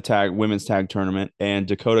in the women's tag tournament, and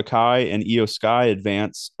Dakota Kai and Io Sky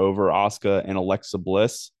advance over Asuka and Alexa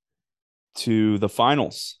Bliss to the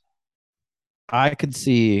finals. I could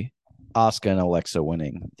see Asuka and Alexa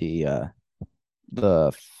winning the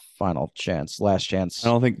final chance, last chance. I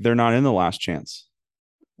don't think they're not in the last chance.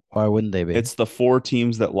 Why wouldn't they be? It's the 4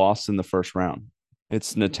 teams that lost in the first round.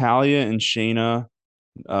 It's Natalya and Shayna.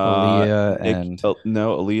 Aaliyah and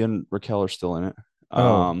Aaliyah and Raquel are still in it.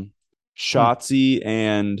 Shotzi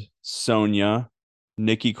and Sonya,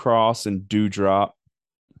 Nikki Cross and Dewdrop,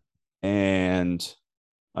 and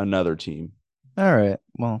another team. All right.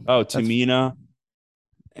 Well, Oh, Tamina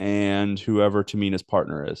and whoever Tamina's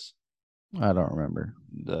partner is. I don't remember.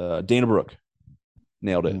 Dana Brooke.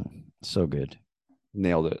 Nailed it. So good.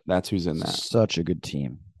 Nailed it. That's who's in that. Such a good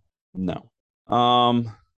team. No.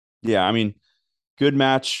 Yeah, I mean, good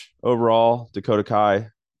match overall. Dakota Kai,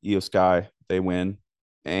 Io Sky, they win.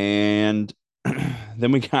 And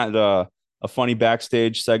then we got a funny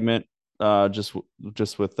backstage segment just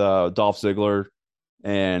with Dolph Ziggler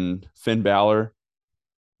and Finn Balor.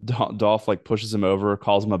 Dolph like pushes him over,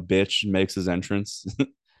 calls him a bitch, and makes his entrance.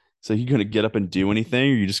 So you gonna get up and do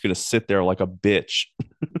anything, or you just gonna sit there like a bitch?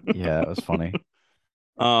 Yeah, it was funny.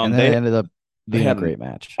 And they ended up being had a great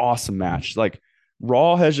match. Awesome match. Like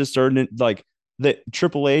Raw has just started like that.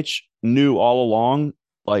 Triple H knew all along,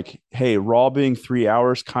 like, hey, Raw being 3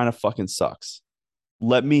 hours kind of fucking sucks.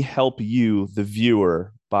 Let me help you, the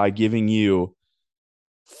viewer, by giving you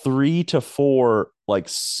 3 to 4 like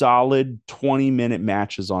solid 20-minute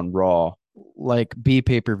matches on Raw. Like B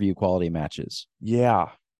pay-per-view quality matches. Yeah.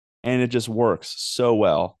 And it just works so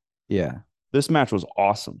well. Yeah. This match was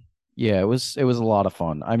awesome. Yeah, it was a lot of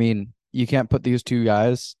fun. I mean, you can't put these two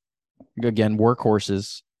guys, again,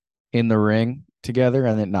 workhorses, in the ring together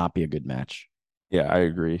and it not be a good match. Yeah, I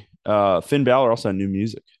agree. Finn Balor also had new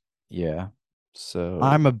music. Yeah. So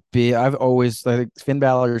I've always, I think Finn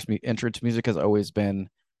Balor's entrance music has always been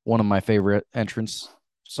one of my favorite entrance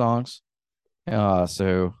songs.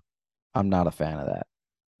 So I'm not a fan of that.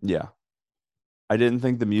 Yeah. I didn't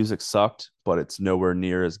think the music sucked, but it's nowhere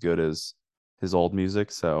near as good as his old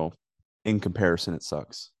music. So in comparison, it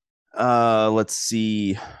sucks. Let's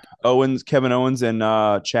see. Kevin Owens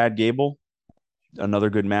and Chad Gable. Another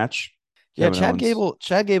good match. Chad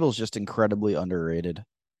Gable's just incredibly underrated.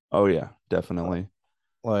 Oh yeah, definitely.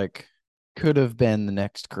 Like could have been the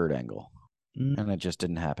next Kurt Angle. And it just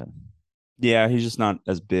didn't happen. Yeah, he's just not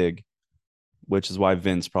as big, which is why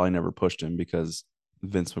Vince probably never pushed him, because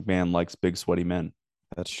Vince McMahon likes big, sweaty men.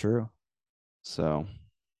 That's true. So,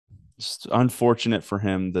 just unfortunate for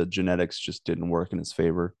him. The genetics just didn't work in his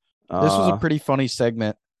favor. This was a pretty funny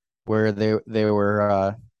segment where they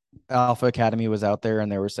were Alpha Academy was out there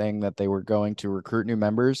and they were saying that they were going to recruit new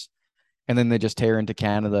members, and then they just tear into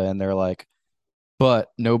Canada and they're like,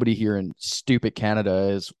 but nobody here in stupid Canada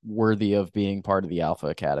is worthy of being part of the Alpha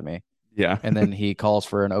Academy. Yeah. And then he calls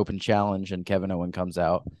for an open challenge and Kevin Owens comes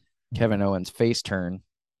out. Kevin Owens face turn.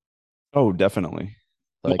 Oh, definitely.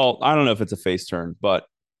 Like, well, I don't know if it's a face turn, but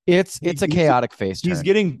it's a chaotic face turn. He's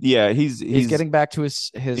getting he's getting back to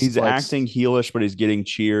his he's like, acting heelish, but he's getting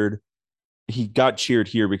cheered. He got cheered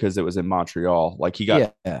here because it was in Montreal. Like he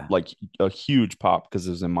got like a huge pop because it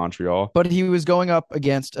was in Montreal. But he was going up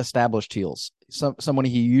against established heels, someone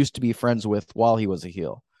he used to be friends with while he was a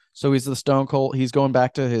heel. So he's the Stone Cold. He's going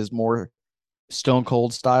back to his more Stone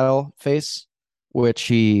Cold style face, which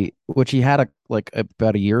he had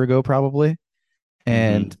about a year ago probably,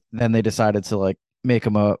 and then they decided to like make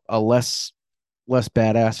him a less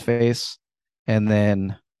badass face, and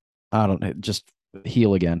then I don't know, just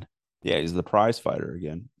heel again. Yeah, he's the prize fighter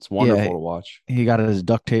again. It's wonderful to watch. He got his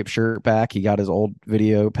duct tape shirt back. He got his old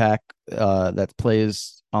video pack that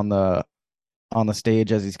plays on the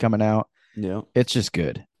stage as he's coming out. Yeah, it's just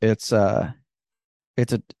good. It's a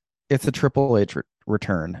Triple H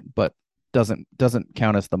return, but doesn't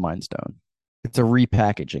count as the Mind Stone. It's a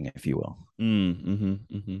repackaging, if you will.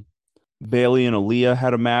 Bayley and Aaliyah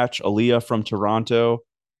had a match. Aaliyah from Toronto.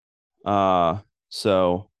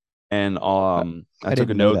 And I took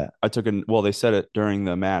a note. Well, they said it during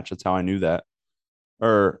the match. That's how I knew that.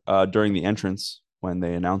 Or during the entrance when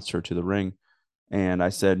they announced her to the ring. And I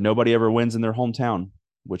said, nobody ever wins in their hometown,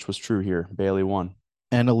 which was true here. Bayley won.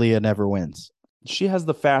 And Aaliyah never wins. She has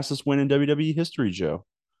the fastest win in WWE history, Joe.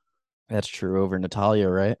 That's true, over Natalya,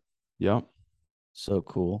 right? Yep. So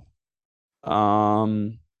cool.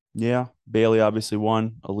 Yeah. Bayley obviously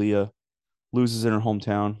won. Aaliyah loses in her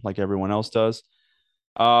hometown like everyone else does.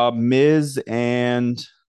 Miz and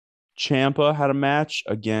Ciampa had a match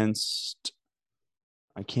against,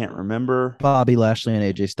 I can't remember, Bobby Lashley and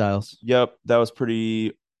AJ Styles. Yep, that was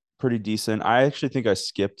pretty decent. I actually think I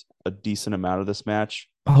skipped a decent amount of this match.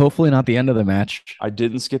 Hopefully not the end of the match. I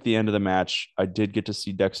didn't skip the end of the match. I did get to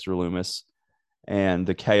see Dexter Lumis and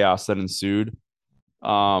the chaos that ensued.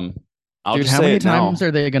 How many times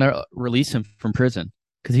are they going to release him from prison?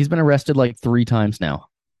 Because he's been arrested like 3 times now.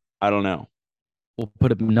 I don't know. We'll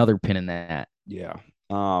put another pin in that. Yeah.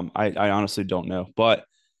 I honestly don't know, but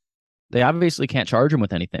they obviously can't charge him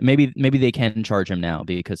with anything. Maybe they can charge him now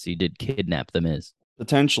because he did kidnap the Miz.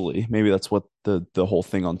 Potentially, maybe that's what the whole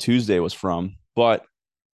thing on Tuesday was from. But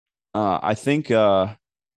I think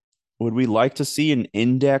would we like to see an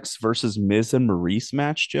Index versus Miz and Maurice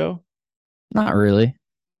match, Joe? Not really.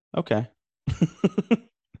 Okay.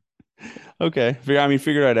 Okay. I mean,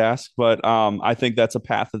 figured I'd ask, but I think that's a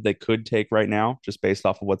path that they could take right now, just based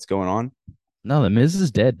off of what's going on. No, the Miz is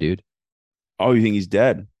dead, dude. Oh, you think he's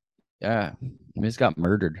dead? Yeah, Miz got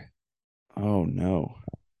murdered. Oh no,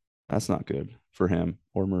 that's not good for him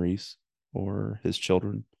or Maurice or his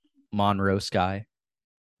children. Monroe Sky,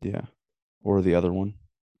 Yeah, or the other one.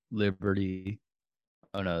 Liberty.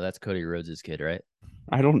 Oh no, that's Cody Rhodes' kid, right?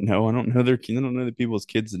 I don't know. I don't know their. I don't know the people's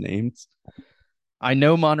kids' names. I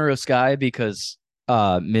know Monroe Sky because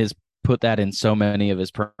Miz put that in so many of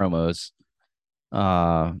his promos.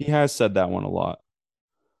 He has said that one a lot.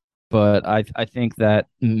 But I think that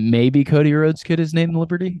maybe Cody Rhodes' kid is named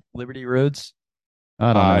Liberty Rhodes.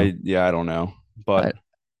 I don't know. Yeah, I don't know, but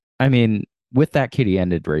I mean, with that kid, he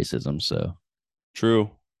ended racism. So true,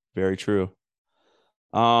 very true.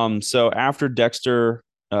 So after Dexter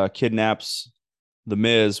kidnaps the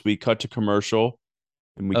Miz, we cut to commercial,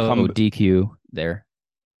 and we come. DQ there.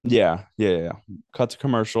 Yeah. Cut to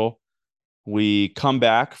commercial. We come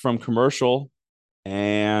back from commercial,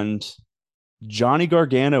 and Johnny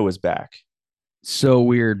Gargano is back. So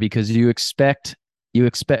weird because you expect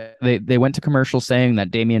they went to commercial saying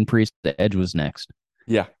that Damian Priest the Edge was next.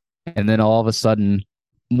 Yeah. And then all of a sudden,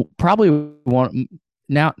 probably one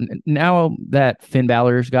now that Finn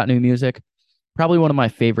Balor's got new music, probably one of my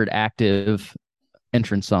favorite active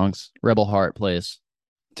entrance songs, Rebel Heart plays.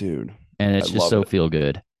 Dude. And it's just so feel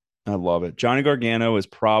good. I love it. Johnny Gargano is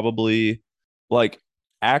probably like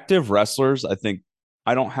active wrestlers. I think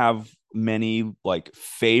I don't have many like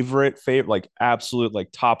favorite like absolute like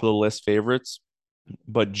top of the list favorites,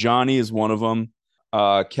 but Johnny is one of them.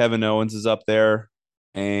 Kevin Owens is up there,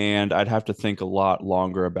 and I'd have to think a lot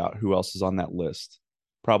longer about who else is on that list.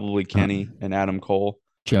 Probably Kenny and Adam Cole.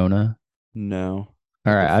 Jonah. No.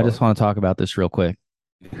 All right, I just want to talk about this real quick.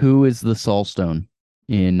 Who is the Soul Stone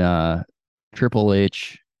in Triple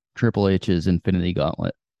H's Infinity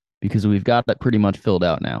Gauntlet? Because we've got that pretty much filled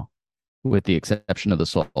out now, with the exception of the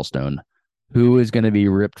Soul Stone. Who is going to be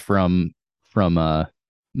ripped from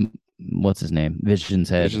what's his name? Vision's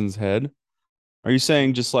head. Vision's head. Are you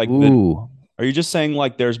saying just like are you just saying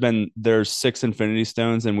like there's 6 Infinity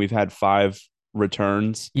Stones and we've had 5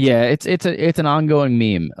 returns? Yeah, it's an ongoing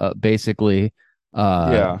meme, basically.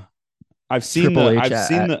 Yeah. I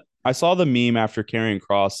saw the meme after Karrion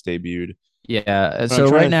Kross debuted. Yeah. But so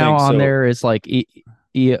right now on there is like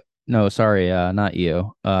not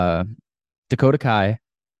Io. Dakota Kai,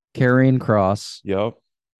 Karrion Kross. Yep.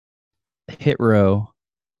 Hit Row.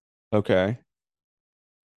 Okay.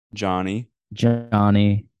 Johnny.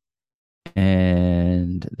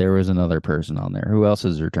 And there was another person on there. Who else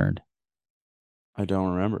has returned? I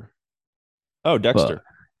don't remember. Oh, Dexter.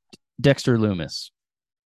 Dexter Lumis.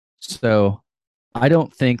 So I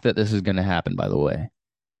don't think that this is going to happen, by the way.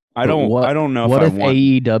 I don't know what if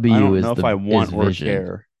AEW is I don't know if I want or Vision.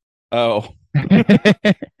 care. Oh.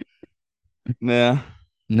 Nah.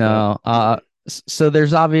 No. So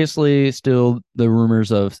there's obviously still the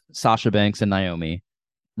rumors of Sasha Banks and Naomi.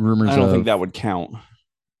 I don't think that would count.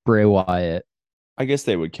 Bray Wyatt. I guess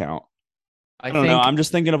they would count. I don't know. I'm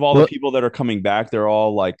just thinking of all the people that are coming back. They're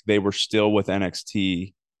all like they were still with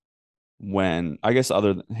NXT when I guess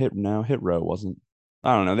other than Hit Row wasn't.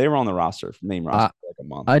 I don't know. They were on the main roster for like a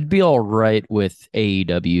month. I'd be all right with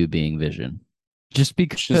AEW being Vision, just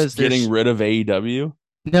because getting rid of AEW.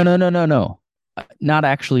 No. Not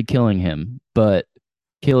actually killing him, but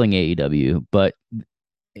killing AEW. But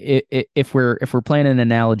if we're playing an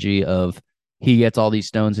analogy of he gets all these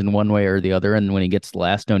stones in one way or the other, and when he gets the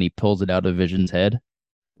last stone, he pulls it out of Vision's head.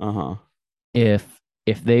 If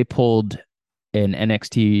they pulled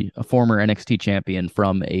a former NXT champion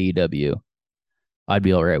from AEW, I'd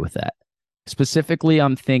be all right with that. Specifically,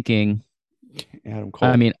 I'm thinking Adam Cole.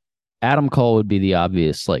 I mean, Adam Cole would be the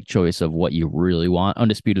obvious like choice of what you really want.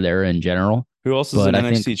 Undisputed Era in general. Who else is an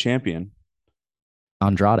NXT champion?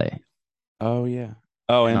 Andrade. Oh yeah.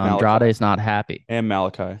 Oh, and Andrade's not happy. And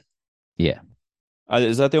Malachi. Yeah.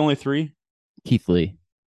 Is that the only 3? Keith Lee.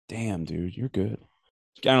 Damn, dude, you're good.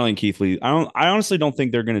 I don't think Keith Lee. I honestly don't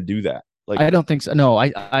think they're gonna do that. Like, I don't think so. No,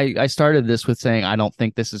 I started this with saying I don't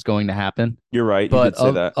think this is going to happen. You're right. But you did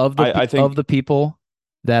say that. Of the people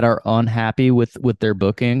that are unhappy with their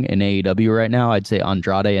booking in AEW right now, I'd say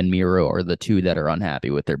Andrade and Miro are the 2 that are unhappy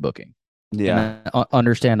with their booking. Yeah. And,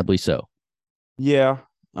 understandably so. Yeah.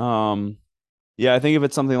 Yeah, I think if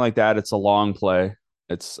it's something like that, it's a long play.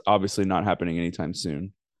 It's obviously not happening anytime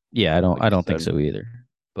soon. Yeah, like I you don't think said. so either.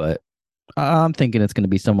 But I'm thinking it's going to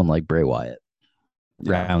be someone like Bray Wyatt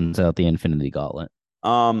Yeah. rounds out the Infinity Gauntlet.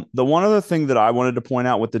 The one other thing that I wanted to point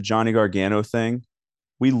out with the Johnny Gargano thing,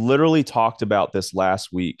 we literally talked about this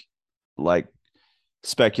last week, like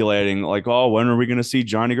speculating, like, oh, when are we going to see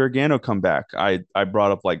Johnny Gargano come back? I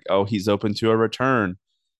brought up like, oh, he's open to a return.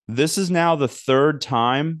 This is now the third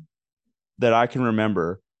time that I can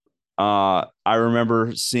remember. I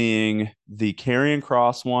remember seeing the Karrion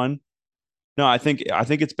Cross one. No, I think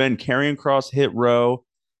it's been Karrion Cross, Hit Row,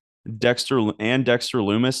 Dexter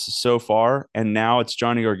Loomis so far, and now it's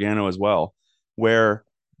Johnny Gargano as well, where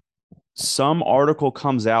some article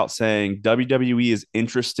comes out saying WWE is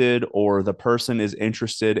interested or the person is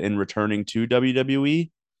interested in returning to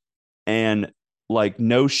WWE, and like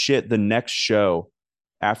no shit, the next show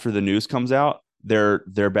after the news comes out, they're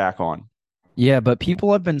back on. Yeah, but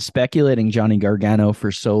people have been speculating Johnny Gargano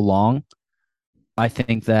for so long. I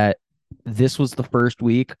think that this was the first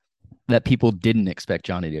week that people didn't expect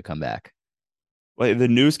Johnny to come back. Like the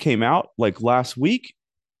news came out like last week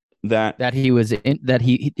that That he was in, that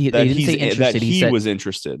he they didn't say that interested. He he said was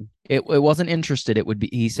interested. it wasn't interested. It would be.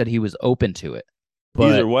 He said he was open to it,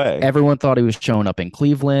 Either but way, everyone thought he was showing up in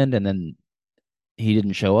Cleveland, and then he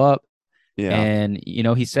didn't show up. yeah, And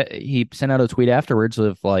he said he sent out a tweet afterwards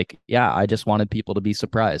of like, yeah, I just wanted people to be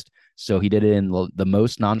surprised, so he did it in the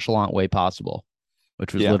most nonchalant way possible,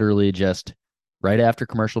 which was yeah, literally just right after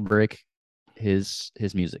commercial break. His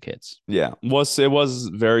music hits. yeah. It was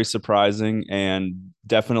very surprising and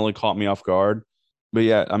definitely caught me off guard. But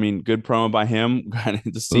yeah, I mean, good promo by him.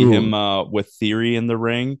 To see him Ooh, with Theory in the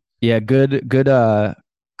ring. yeah, good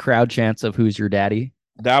crowd chants of "Who's your daddy?"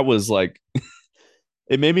 That was like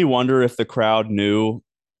it made me wonder if the crowd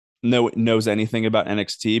knows anything about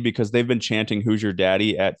NXT because they've been chanting "Who's your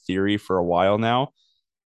daddy" at Theory for a while now.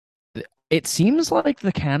 It seems like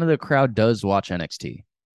the Canada crowd does watch NXT.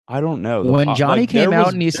 I don't know. The When pop Johnny like came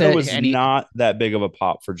out and he there said, was and he, not that big of a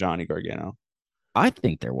pop for Johnny Gargano. I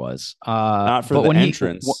think there was. Not for But the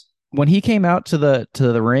entrance. when he came out to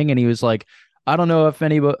the ring and he was like, I don't know if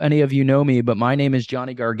any of you know me, but my name is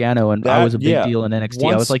Johnny Gargano and I was That a big yeah. deal in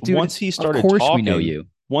NXT. I was like, dude, of course we know you.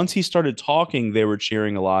 Once he started talking, they were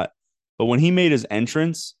cheering a lot. But when he made his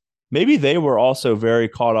entrance, maybe they were also very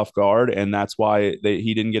caught off guard, and that's why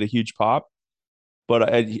he didn't get a huge pop. But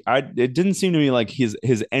it didn't seem to me like his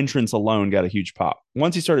entrance alone got a huge pop.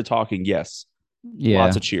 Once he started talking, yes, lots Yeah,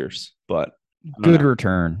 of cheers. But I don't good know.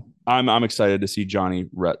 return. I'm excited to see Johnny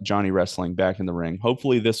wrestling back in the ring.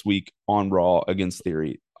 Hopefully this week on Raw against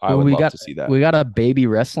Theory. I Well, would love to see that. we got a baby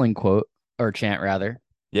wrestling quote or chant rather.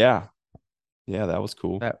 Yeah, yeah, that was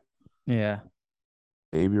cool. That yeah.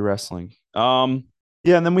 Baby wrestling. Yeah,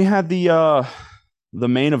 and then we had the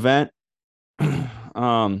main event.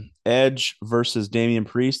 Edge versus Damian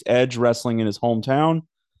Priest. Edge wrestling in his hometown.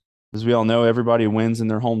 As we all know, everybody wins in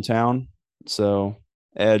their hometown. So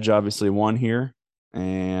Edge obviously won here.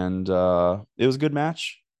 And it was a good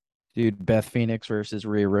match. Dude, Beth Phoenix versus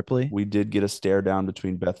Rhea Ripley. We did get a stare down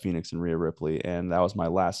between Beth Phoenix and Rhea Ripley, and that was my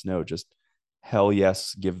last note. Just hell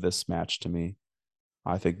yes, give this match to me.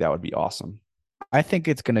 I think that would be awesome. I think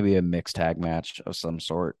it's going to be a mixed tag match of some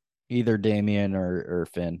sort, either Damian or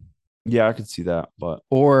Finn. Yeah, I could see that, but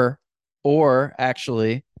Or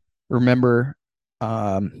actually, remember,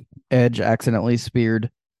 Edge accidentally speared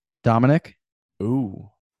Dominic. ooh,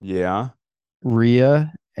 yeah.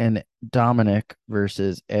 Rhea and Dominic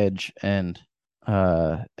versus Edge and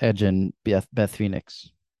Beth Phoenix.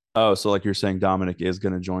 Oh, so like you're saying Dominic is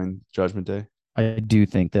going to join Judgment Day? I do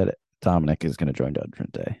think that Dominic is going to join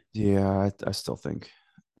Judgment Day. Yeah, I still think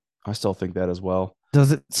that as well.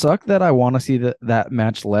 Does it suck that I want to see that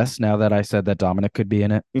match less now that I said that Dominic could be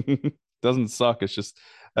in it? Doesn't suck. That's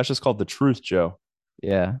just called the truth, Joe.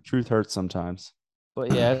 Yeah. Truth hurts sometimes.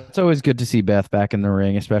 But yeah, it's always good to see Beth back in the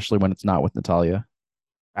ring, especially when it's not with Natalia.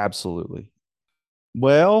 Absolutely.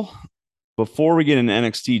 Well, before we get into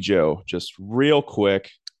NXT, Joe, just real quick.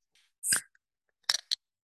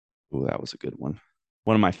 Oh, that was a good one.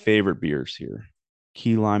 One of my favorite beers here.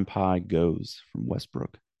 Key lime pie goes from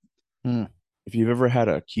Westbrook. If you've ever had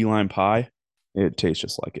a key lime pie, it tastes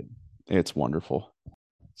just like it. It's wonderful.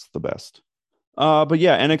 It's the best. But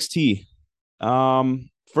yeah, NXT.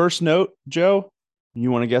 First note, Joe, you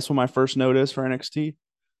want to guess what my first note is for NXT?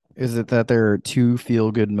 Is it that there are two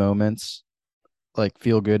feel good moments, like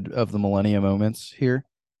feel good of the millennia moments here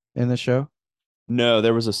in the show? No,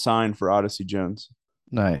 there was a sign for Odyssey Jones.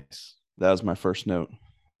 Nice. That was my first note. It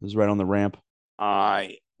was right on the ramp.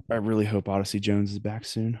 I really hope Odyssey Jones is back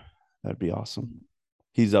soon. That'd be awesome.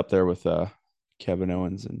 He's up there with Kevin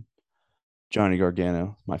Owens and Johnny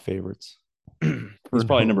Gargano, my favorites. He's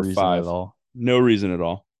probably number reason 5. at all. No reason at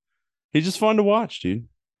all. He's just fun to watch, dude.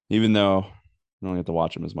 Even though I don't get to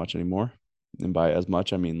watch him as much anymore. And by as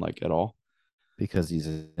much, I mean like at all. Because he's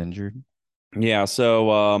injured. Yeah.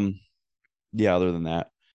 So, yeah, other than that,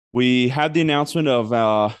 we had the announcement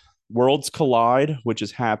of Worlds Collide, which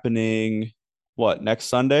is happening next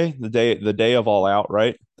Sunday, the day of All Out,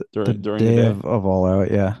 right? The During day the day of All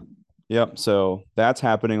Out, yeah. Yep. So that's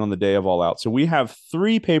happening on the day of All Out. So we have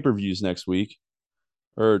 3 pay-per-views next week,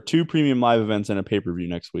 or 2 premium live events and a pay-per-view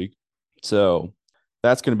next week. So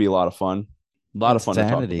that's going to be a lot of fun. A lot of fun to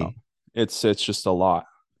talk about. It's just a lot.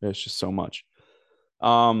 It's just so much.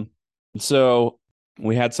 So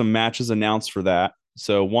we had some matches announced for that.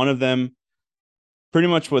 So one of them, pretty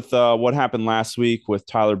much with what happened last week with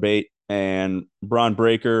Tyler Bate and Braun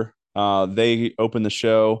Breaker, they opened the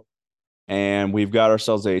show, and we've got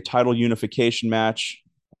ourselves a title unification match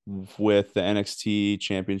with the NXT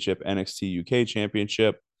Championship, NXT UK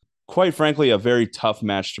Championship. Quite frankly, a very tough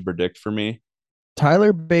match to predict for me.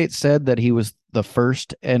 Tyler Bate said that he was the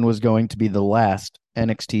first and was going to be the last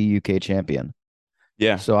NXT UK champion.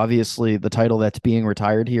 Yeah. So obviously the title that's being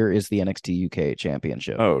retired here is the NXT UK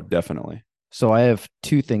Championship. Oh, definitely. So I have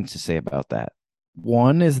 2 things to say about that.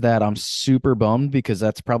 One is that I'm super bummed because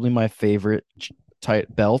that's probably my favorite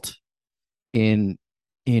tight belt in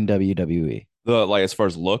WWE. As far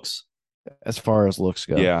as looks? As far as looks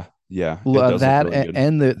go. Yeah. Yeah. That really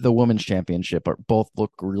and the women's championship both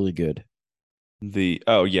look really good. They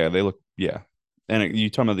look, yeah. And you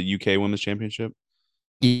talking about the UK Women's Championship?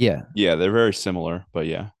 Yeah. Yeah, they're very similar, but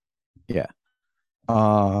yeah. Yeah.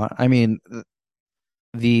 I mean,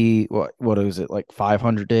 the what is it, like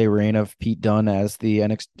 500-day reign of Pete Dunne as the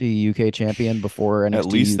NXT UK champion before NXT At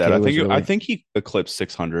least UK that. I think he eclipsed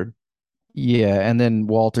 600. Yeah, and then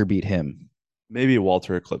Walter beat him. Maybe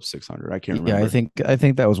Walter eclipsed 600. I can't remember. Yeah, I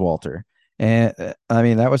think that was Walter. And I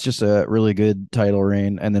mean, that was just a really good title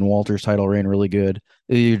reign, and then Walter's title reign really good.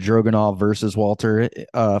 Dragunov versus Walter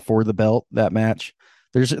for the belt, that match.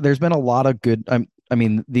 There's been a lot of good. I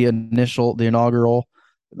mean, the inaugural.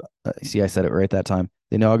 See, I said it right that time.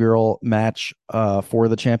 The inaugural match for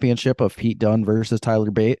the championship of Pete Dunne versus Tyler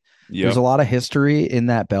Bate. Yep. There's a lot of history in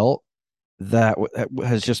that belt that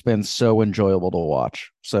has just been so enjoyable to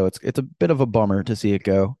watch. So it's a bit of a bummer to see it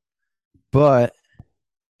go, but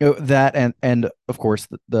that and of course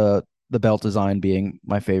the belt design being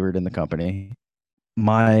my favorite in the company.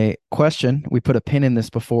 My question, we put a pin in this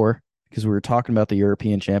before because we were talking about the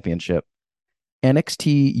European Championship.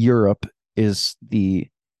 NXT Europe is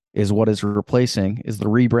what is replacing is the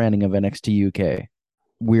rebranding of NXT UK.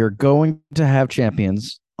 We're going to have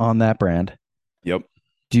champions on that brand. Yep.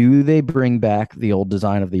 Do they bring back the old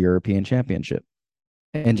design of the European Championship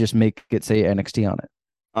and just make it say NXT on it?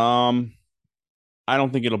 I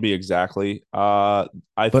don't think it'll be exactly. I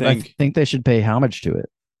think they should pay homage to it.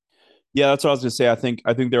 Yeah, that's what I was gonna say. I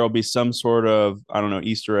think there will be some sort of, I don't know,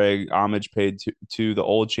 Easter egg homage paid to the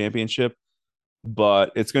old championship,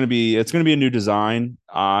 but it's gonna be a new design.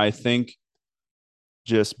 I think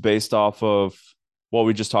just based off of what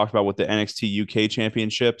we just talked about with the NXT UK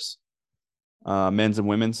championships, men's and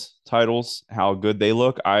women's titles, how good they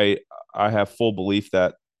look. I have full belief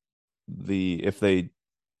that if they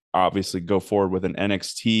obviously go forward with an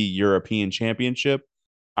NXT European Championship,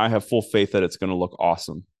 I have full faith that it's going to look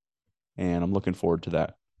awesome, and I'm looking forward to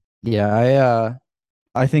that. Yeah,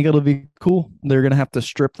 I think it'll be cool. They're going to have to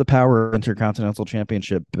strip the Power Intercontinental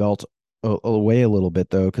Championship belt away a little bit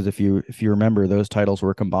though, because if you remember, those titles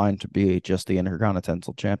were combined to be just the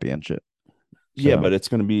Intercontinental Championship. So, yeah, but it's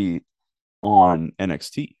going to be on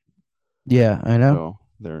NXT. Yeah, I know.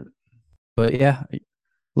 So but yeah,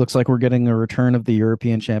 looks like we're getting a return of the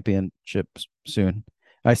European Championship soon.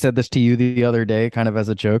 I said this to you the other day, kind of as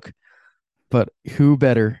a joke, but who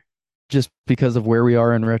better, just because of where we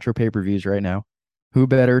are in retro pay-per-views right now, who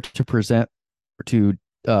better to present or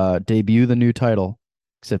to debut the new title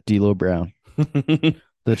except D'Lo Brown,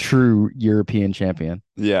 the true European champion.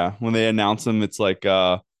 Yeah, when they announce him, it's like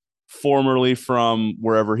formerly from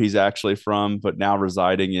wherever he's actually from, but now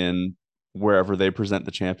residing in wherever they present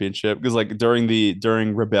the championship. Because like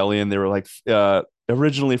during Rebellion, they were like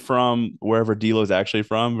originally from wherever D'Lo's actually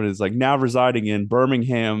from, but it's like now residing in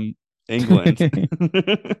Birmingham, England.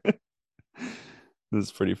 This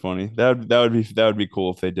is pretty funny. That would be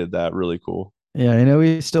cool if they did that. Really cool. Yeah, I know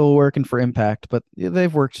he's still working for Impact, but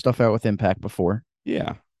they've worked stuff out with Impact before.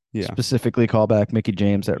 Yeah. Specifically, call back Mickie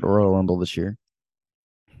James at Royal Rumble this year.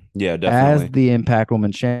 Yeah, definitely. As the Impact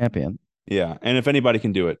Women's Champion. Yeah, and if anybody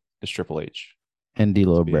can do it, it's Triple H and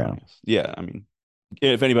D'Lo Brown. Honest. Yeah, I mean,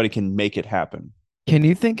 if anybody can make it happen. Can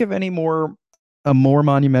you think of a more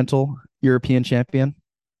monumental European champion,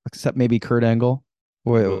 except maybe Kurt Angle.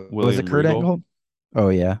 Wait, was it William Kurt Regal, Angle? Oh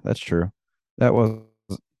yeah, that's true. That was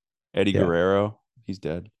Eddie yeah. Guerrero, he's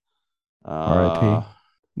dead. R.I.P.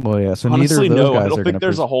 Well, yeah. So neither Honestly, of those no, I guys don't are going think to.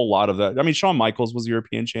 there's a whole lot of that. I mean, Shawn Michaels was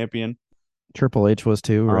European champion. Triple H was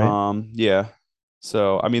too, right? Yeah.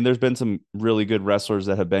 So, I mean, there's been some really good wrestlers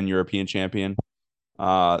that have been European champion.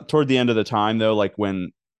 Toward the end of the time, though, like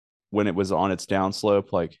when it was on its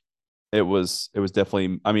downslope, like it was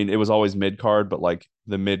definitely. I mean, it was always mid card, but like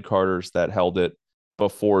the mid carders that held it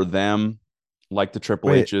before them, like the Triple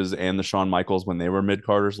Wait. H's and the Shawn Michaels when they were mid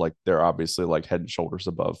carders, like they're obviously like head and shoulders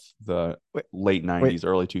above the Wait, late '90s,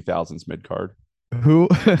 early 2000s mid card. who?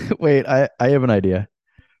 Wait, I have an idea.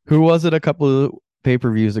 Who was it a couple of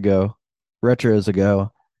pay-per-views ago, retros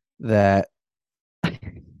ago, that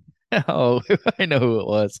oh, I know who it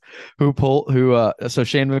was. So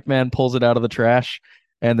Shane McMahon pulls it out of the trash,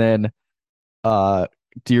 and then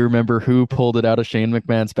do you remember who pulled it out of Shane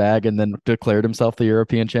McMahon's bag and then declared himself the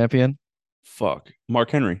European champion? Fuck,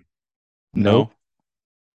 Mark Henry. Nope. No.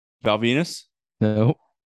 Val Venus? No.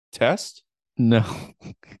 Test? No.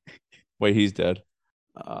 Wait, he's dead.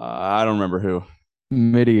 I don't remember who.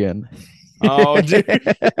 Midian. Oh, dude.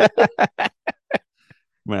 I'm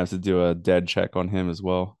gonna have to do a dead check on him as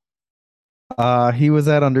well. He was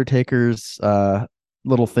at Undertaker's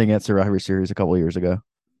little thing at Survivor Series a couple years ago.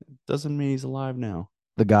 Doesn't mean he's alive now.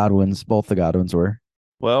 The Godwins, both the Godwins were.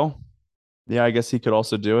 Well, yeah, I guess he could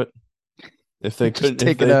also do it. If they Just couldn't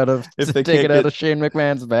take it out of Shane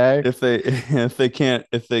McMahon's bag.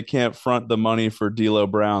 if they can't front the money for D'Lo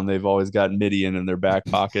Brown, they've always got Midian in their back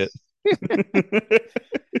pocket.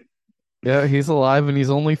 Yeah, he's alive and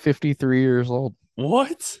he's only 53 years old.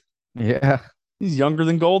 What? Yeah. He's younger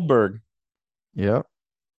than Goldberg. Yep.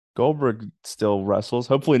 Goldberg still wrestles.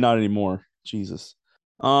 Hopefully not anymore. Jesus.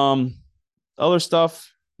 Other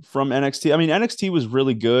stuff from NXT. I mean, NXT was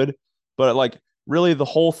really good, but like really the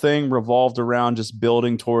whole thing revolved around just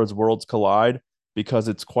building towards Worlds Collide because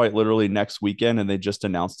it's quite literally next weekend and they just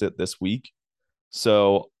announced it this week.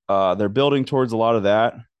 So they're building towards a lot of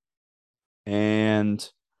that. And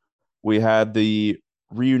we had the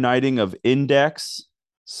reuniting of Index.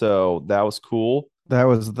 So that was cool. That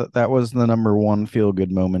was the number one feel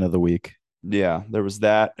good moment of the week. Yeah, there was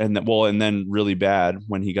that, and then really bad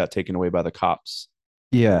when he got taken away by the cops.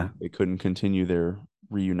 Yeah, they couldn't continue their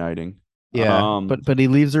reuniting. Yeah, but he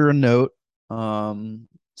leaves her a note.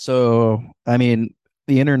 So I mean,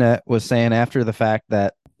 the internet was saying after the fact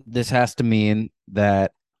that this has to mean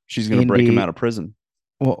that she's going to break him out of prison.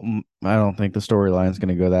 Well, I don't think the storyline is going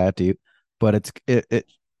to go that deep, but it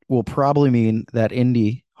will probably mean that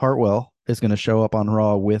Indy Hartwell is going to show up on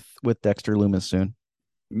Raw with Dexter Lumis soon.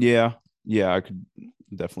 Yeah, I could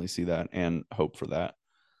definitely see that and hope for that.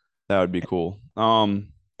 That would be cool.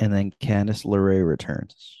 And then Candice LeRae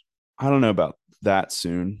returns. I don't know about that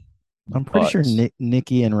soon. I'm pretty sure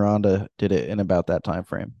Nikki and Rhonda did it in about that time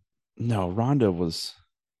frame. No, Rhonda was.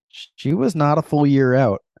 She was not a full year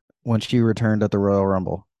out when she returned at the Royal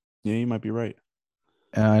Rumble. Yeah, you might be right.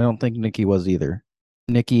 And I don't think Nikki was either.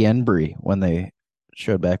 Nikki and Brie when they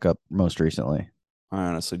showed back up most recently. I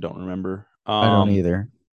honestly don't remember. I don't either.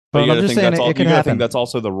 But you gotta think that's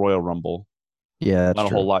also the Royal Rumble. Yeah, that's not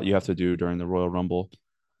true. A whole lot you have to do during the Royal Rumble.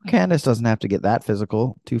 Candice doesn't have to get that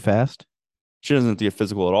physical too fast. She doesn't have to get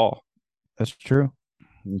physical at all. That's true.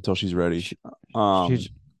 Until she's ready.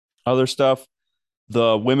 Other stuff.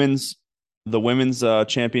 The women's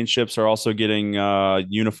championships are also getting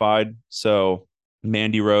unified. So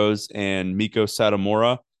Mandy Rose and Miko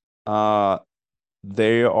Satomura,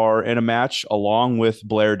 they are in a match along with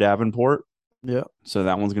Blair Davenport. Yeah. So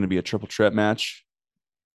that one's going to be a triple threat match.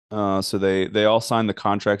 So they all signed the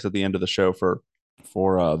contracts at the end of the show for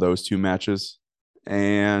those two matches,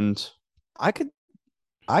 and I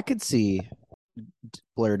could see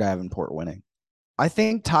Blair Davenport winning. I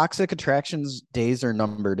think Toxic Attraction's days are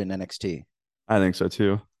numbered in NXT. I think so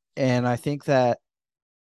too. And I think that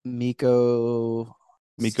Miko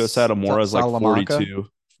Satomura is like 42.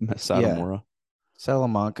 Satomura. Yeah.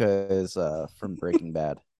 Salamanca is from Breaking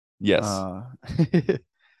Bad. Yes.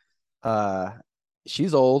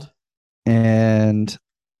 She's old, and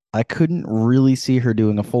I couldn't really see her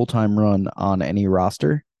doing a full-time run on any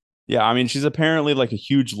roster. Yeah, I mean, she's apparently like a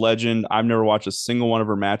huge legend. I've never watched a single one of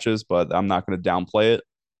her matches, but I'm not going to downplay it.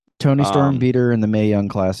 Tony Storm beat her in the Mae Young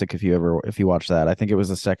Classic. If you watch that, I think it was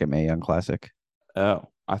the second Mae Young Classic. Oh,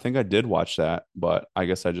 I think I did watch that, but I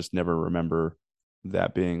guess I just never remember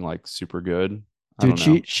that being like super good. Dude,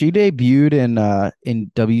 she debuted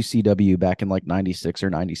in WCW back in like 96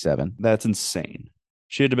 or 97. That's insane.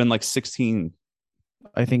 She had to have been like 16.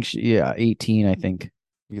 I think 18, I think.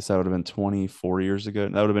 I guess that would have been 24 years ago.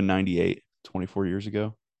 That would have been 98, 24 years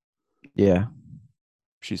ago. Yeah.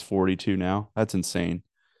 She's 42 now. That's insane.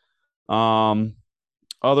 Um,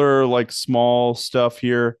 Other like small stuff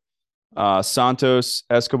here. Santos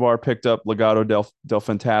Escobar picked up Legado del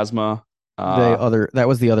Fantasma. That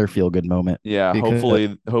was the other feel good moment. Yeah,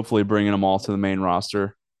 Because hopefully bringing them all to the main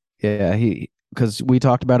roster. yeah, because we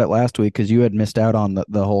talked about it last week because you had missed out on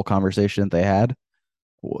the whole conversation that they had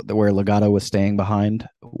where Legado was staying behind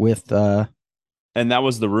with And that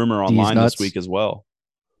was the rumor D's online nuts. this week as well.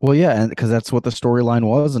 Well, yeah, and because that's what the storyline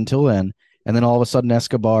was until then, and then all of a sudden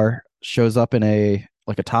Escobar shows up in a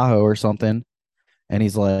Tahoe or something, and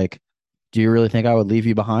he's like, "Do you really think I would leave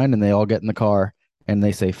you behind?" And they all get in the car and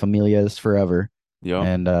they say "Familia is forever." Yeah.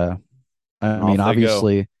 And I And mean, off they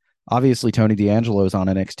go. obviously Tony D'Angelo is on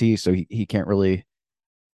NXT, so he can't really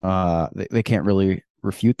they can't really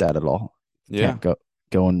refute that at all. Yeah. Can't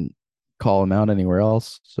go and call him out anywhere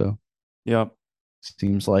else. So Yep.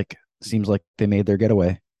 seems like they made their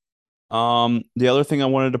getaway. The other thing I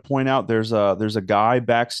wanted to point out, there's a guy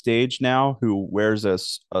backstage now who wears a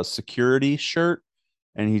security shirt,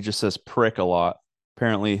 and he just says "prick" a lot.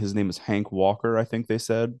 Apparently, his name is Hank Walker. I think they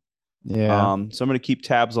said. Yeah. So I'm gonna keep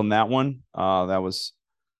tabs on that one. That was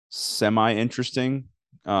semi interesting.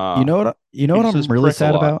 You know what? You know he what just I'm says really prick a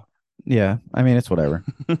sad lot. about? Yeah, I mean it's whatever.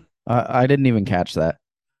 I didn't even catch that.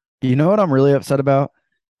 You know what I'm really upset about?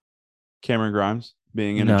 Cameron Grimes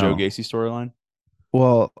being in a Joe No. Gacy storyline.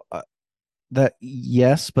 Well, that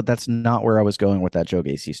yes, but that's not where I was going with that Joe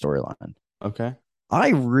Gacy storyline. Okay. I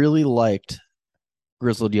really liked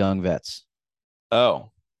Grizzled Young Vets.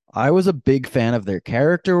 Oh, I was a big fan of their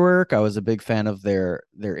character work. I was a big fan of their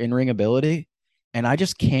in-ring ability, and I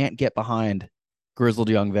just can't get behind Grizzled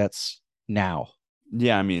Young Vets now.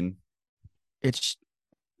 yeah. I mean, It's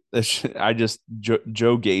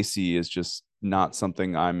Joe Gacy is just not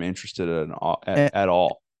something I'm interested in and, at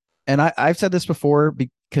all. and I've said this before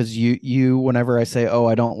because you whenever I say, "Oh,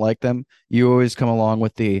 I don't like them," you always come along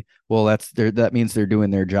with the, "Well, that means they're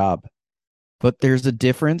doing their job." But there's a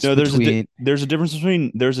difference No, between there's a difference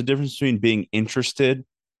between being interested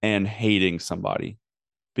and hating somebody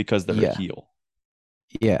because they're a yeah, heel.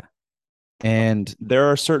 yeah. And There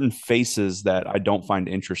are certain faces that I don't find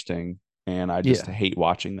interesting, and I just yeah, hate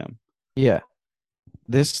watching them. yeah.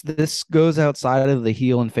 This goes outside of the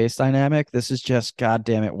heel and face dynamic. This is just, God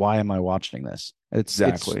damn it, why am I watching this? It's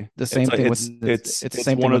Exactly. the same thing with it's the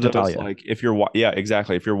same thing one with of those Natalia. like if you're yeah,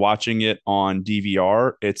 exactly. If you're watching it on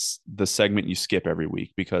DVR, it's the segment you skip every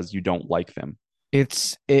week because you don't like them.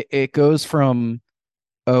 It goes from,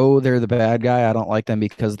 oh, they're the bad guy, I don't like them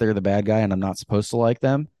because they're the bad guy and I'm not supposed to like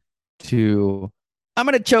them, to I'm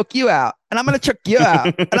gonna choke you out and I'm gonna choke you out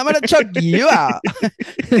and I'm gonna choke you out.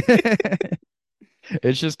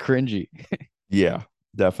 It's just cringy. Yeah,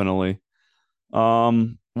 definitely.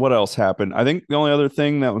 What else happened? I think the only other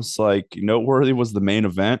thing that was like noteworthy was the main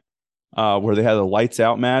event, where they had a lights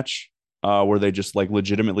out match, where they just like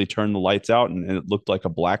legitimately turned the lights out and it looked like a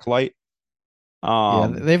black light. Yeah,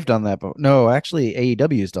 they've done that. But no, actually,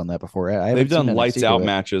 AEW's done that before. I They've haven't seen done lights NXT do out it.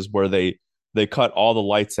 matches where they cut all the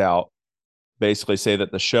lights out, basically say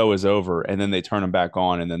that the show is over, and then they turn them back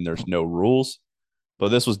on, and then there's no rules. But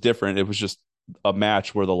this was different. It was just a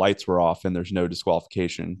match where the lights were off and there's no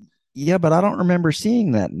disqualification. Yeah, but I don't remember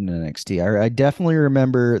seeing that in NXT. I definitely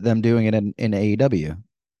remember them doing it in AEW.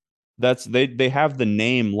 That's they have the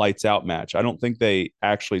name lights out match. I don't think they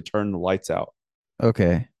actually turn the lights out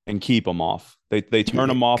Okay, and keep them off. They turn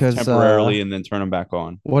them off because temporarily and then turn them back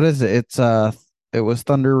on. what is it? It was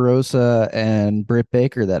Thunder Rosa and Britt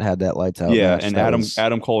Baker that had that lights out Yeah, match. and That was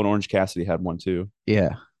Adam Cole and Orange Cassidy had one too.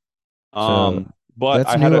 yeah. So But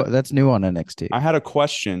that's new. That's new on NXT. I had a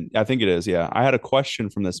question. I think it is. Yeah, I had a question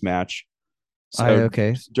from this match. So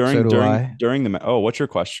Okay. So do I. during the oh, what's your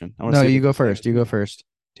question? I want to No, see if you it's go the same first. as You go me. first.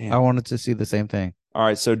 Damn. I wanted to see the same thing. All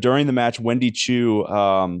right. So during the match, Wendy Chu,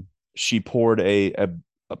 she poured a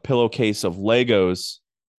pillowcase of Legos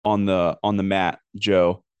on the mat,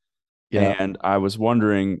 Joe. Yeah. And I was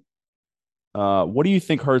wondering, what do you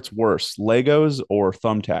think hurts worse, Legos or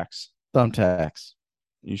thumbtacks? Thumbtacks.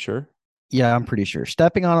 You sure? Yeah, I'm pretty sure.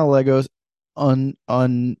 Stepping on a Legos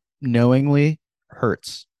unknowingly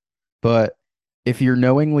hurts. But if you're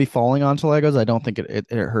knowingly falling onto Legos, I don't think it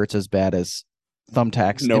hurts as bad as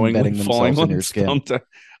thumbtacks Knowingly embedding falling themselves in on your skin. thumbtack.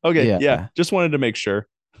 Okay, yeah. Yeah. Just wanted to make sure.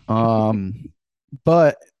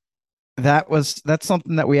 But that's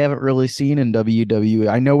something that we haven't really seen in WWE.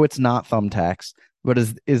 I know it's not thumbtacks, but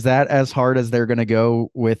is that as hard as they're going to go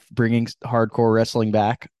with bringing hardcore wrestling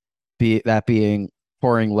back? Being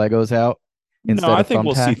pouring Legos out? No, instead I of think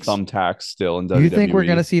we'll see thumbtacks? thumbtacks still in You think we're WWE.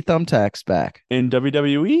 gonna see thumbtacks back? In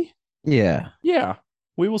WWE? Yeah. Yeah,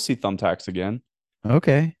 we will see thumbtacks again.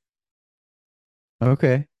 Okay.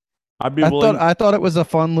 Okay. I'd be willing. I thought it was a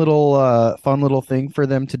fun little thing for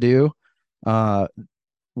them to do, uh,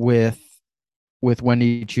 with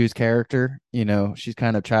Wendy Chu's character. You know, she's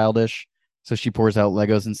kind of childish, so she pours out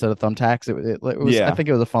Legos instead of thumbtacks. It was I Yeah, think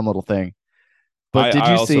it was a fun little thing. But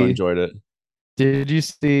I also enjoyed it. did you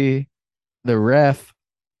see the ref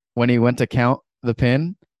when he went to count the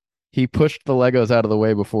pin? He pushed the Legos out of the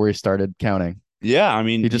way before he started counting. Yeah, I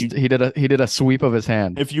mean, He did a sweep of his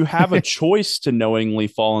hand. if you have a choice to knowingly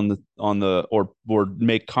fall on the or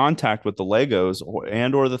make contact with the Legos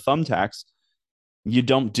or the thumbtacks, you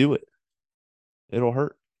don't do it. It'll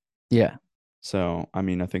hurt. Yeah. So, I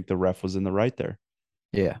mean, I think the ref was in the right there.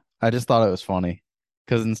 Yeah. I just thought it was funny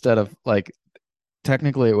because instead of like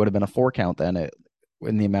technically it would have been a 4 count then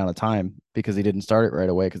in the amount of time because he didn't start it right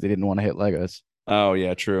away because he didn't want to hit Legos. Oh,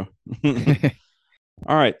 yeah, true.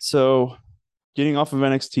 All right, so getting off of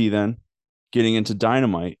NXT then, getting into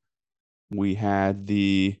Dynamite, we had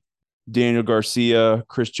the Daniel Garcia,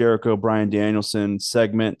 Chris Jericho, Bryan Danielson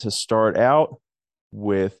segment to start out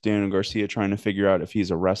with Daniel Garcia trying to figure out if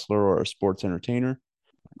he's a wrestler or a sports entertainer.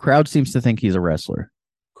 Crowd seems to think he's a wrestler.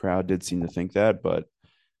 Crowd did seem to think that, but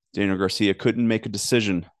Daniel Garcia couldn't make a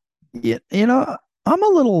decision. Yeah, you know, I'm a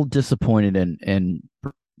little disappointed in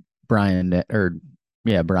Brian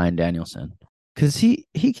Bryan Danielson because he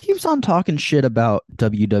keeps on talking shit about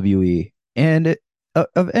WWE and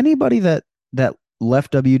of anybody that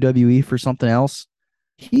left WWE for something else,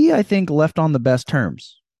 he I think left on the best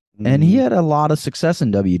terms. And he had a lot of success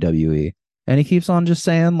in WWE. And he keeps on just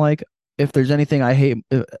saying, like, if there's anything I hate,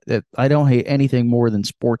 I don't hate anything more than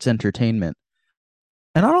sports entertainment.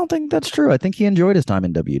 And I don't think that's true. I think he enjoyed his time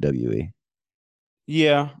in WWE.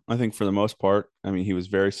 Yeah, I think for the most part, I mean, he was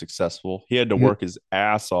very successful. He had to work his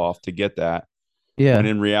ass off to get that. Yeah. And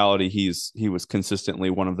in reality, he was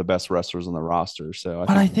consistently one of the best wrestlers on the roster. So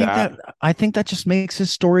I think that just makes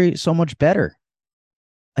his story so much better.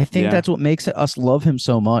 I think that's what makes us love him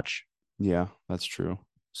so much. Yeah, that's true.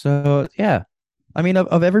 So, yeah. I mean,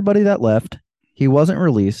 of everybody that left, he wasn't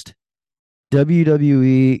released.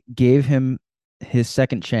 WWE gave him his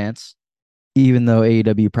second chance, even though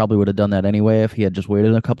AEW probably would have done that anyway if he had just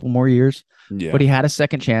waited a couple more years. Yeah. But he had a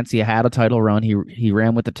second chance. He had a title run. He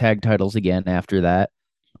ran with the tag titles again after that.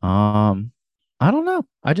 I don't know.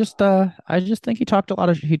 I just think he talks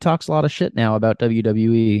a lot of shit now about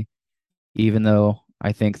WWE, even though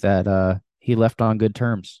I think that he left on good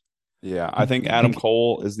terms. Yeah, I think Adam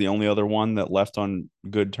Cole is the only other one that left on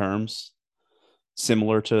good terms,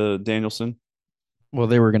 similar to Danielson. Well,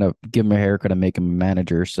 they were gonna give him a haircut and make him a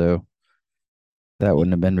manager, so that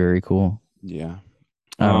wouldn't have been very cool. Yeah,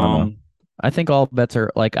 I don't know. I think all bets are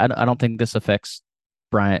like I don't think this affects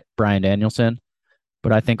Bryan Danielson,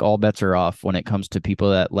 but I think all bets are off when it comes to people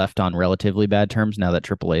that left on relatively bad terms. Now that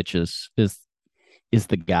Triple H is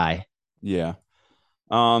the guy. Yeah.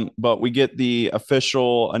 But we get the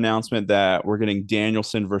official announcement that we're getting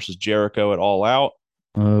Danielson versus Jericho at All Out.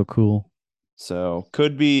 Oh, cool. So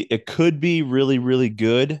it could be really, really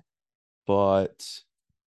good, but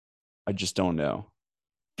I just don't know.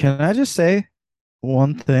 Can I just say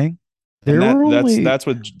one thing? That's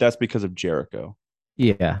because of Jericho.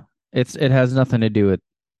 Yeah. It has nothing to do with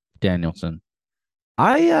Danielson.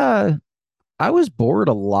 I was bored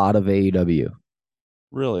a lot of AEW.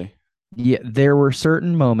 Really? Yeah, there were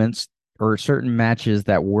certain moments or certain matches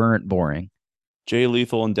that weren't boring. Jay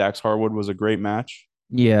Lethal and Dax Harwood was a great match.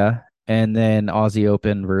 Yeah, and then Aussie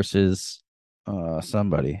Open versus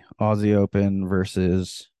somebody. Aussie Open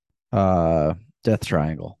versus Death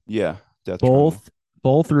Triangle. Yeah, Triangle.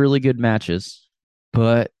 Both really good matches.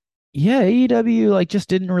 But yeah, AEW like just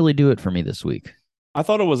didn't really do it for me this week. I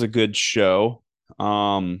thought it was a good show.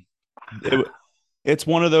 It's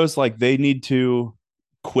one of those like they need to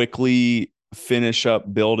quickly finish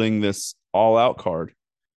up building this All Out card.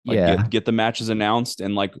 Like get the matches announced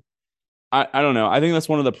and like I don't know. I think that's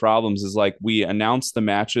one of the problems is like we announce the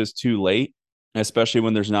matches too late, especially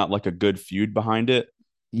when there's not like a good feud behind it.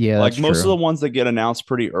 Yeah, like most of the ones that get announced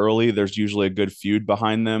pretty early, there's usually a good feud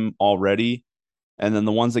behind them already. And then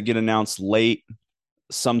the ones that get announced late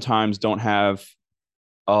sometimes don't have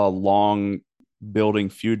a long building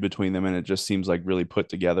feud between them, and it just seems like really put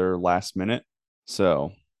together last minute.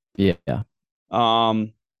 So yeah.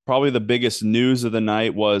 Probably the biggest news of the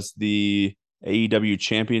night was the AEW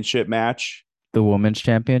championship match. The women's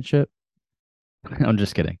championship? I'm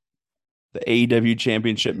just kidding. The AEW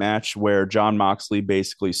championship match where Jon Moxley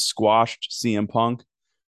basically squashed CM Punk.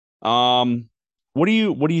 What do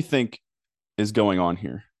you think is going on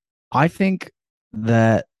here? I think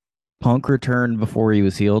that Punk returned before he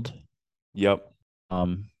was healed. Yep.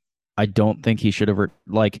 I don't think he should have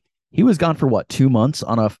he was gone for what, 2 months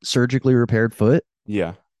on a surgically repaired foot?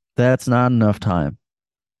 Yeah, That's not enough time.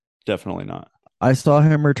 definitely not. I saw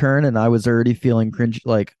him return and I was already feeling cringe,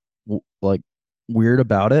 like weird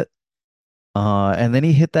about it. And then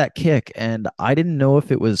he hit that kick, and I didn't know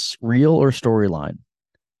if it was real or storyline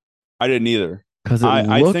I didn't either. because it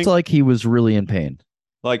I looked think like he was really in pain.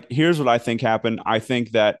 like here's what I think happened. I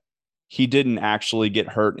think that he didn't actually get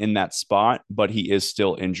hurt in that spot, but he is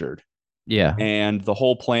still injured. Yeah. And the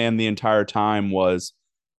whole plan the entire time was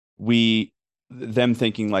them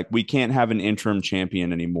thinking like we can't have an interim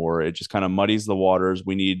champion anymore. It just kind of muddies the waters.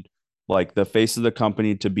 We need like the face of the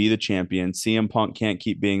company to be the champion. CM Punk can't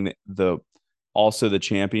keep being the also the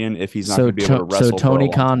champion if he's not going to be able to wrestle. So for a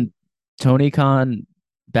long time. Tony Khan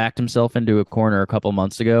backed himself into a corner a couple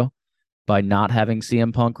months ago by not having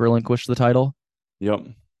CM Punk relinquish the title, Yep.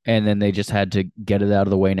 and then they just had to get it out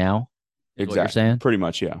of the way now. Is what you're Exactly. saying? Pretty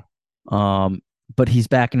much, yeah. But he's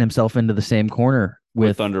backing himself into the same corner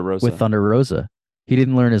with Thunder Rosa. With Thunder Rosa. He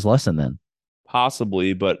didn't learn his lesson then.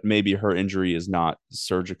 Possibly, but maybe her injury is not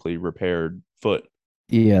surgically repaired foot.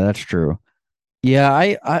 Yeah, that's true.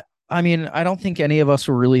 Yeah, I mean, I don't think any of us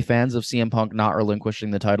were really fans of CM Punk not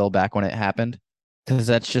relinquishing the title back when it happened, because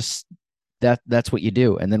that's just that's what you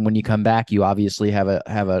do. And then when you come back, you obviously have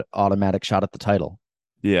a automatic shot at the title.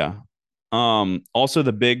 Yeah. Also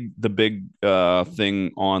the big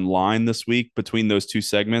thing online this week between those two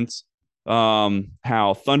segments,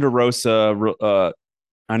 how Thunder Rosa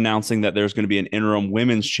announcing that there's going to be an interim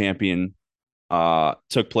women's champion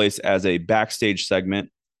took place as a backstage segment.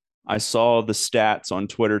 I saw the stats on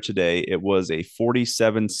Twitter today. It was a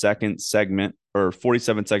 47-second segment or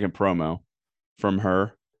 47-second promo from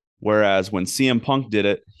her. Whereas when CM Punk did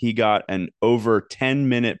it, he got an over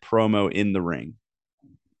 10-minute promo in the ring.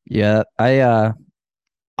 Yeah, I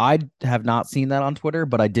have not seen that on Twitter,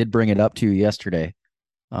 but I did bring it up to you yesterday.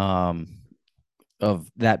 Of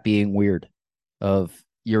that being weird. Of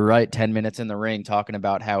you're right, 10 minutes in the ring talking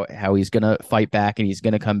about how he's gonna fight back and he's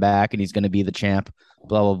gonna come back and he's gonna be the champ,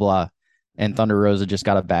 blah blah blah. And Thunder Rosa just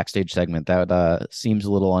got a backstage segment that seems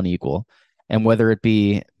a little unequal. And whether it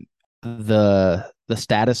be the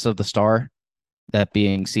status of the star, that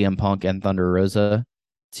being CM Punk and Thunder Rosa,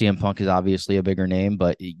 CM Punk is obviously a bigger name,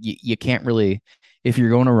 but you can't really, if you're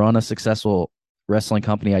going to run a successful wrestling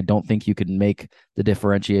company, I don't think you could make the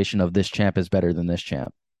differentiation of this champ is better than this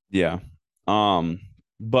champ. Yeah.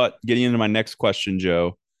 But getting into my next question,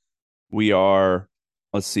 Joe, we are,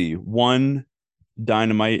 let's see, 1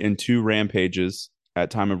 Dynamite and 2 Rampages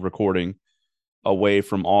at time of recording away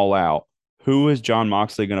from All Out. Who is Jon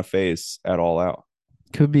Moxley going to face at All Out?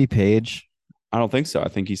 Could be Paige. I don't think so. I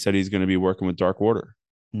think he said he's going to be working with Dark Order.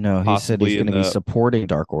 No, he said he's going to be supporting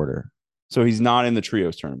Dark Order. So he's not in the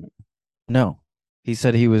Trios tournament. No, he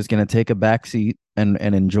said he was going to take a backseat and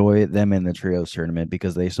enjoy them in the Trios tournament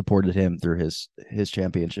because they supported him through his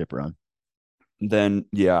championship run. Then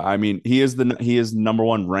yeah, I mean he is number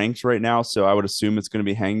 1 ranked right now, so I would assume it's going to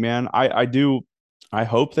be Hangman. I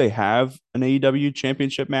hope they have an AEW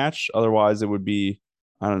championship match. Otherwise, it would be,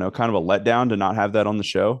 I don't know, kind of a letdown to not have that on the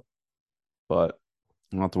show. But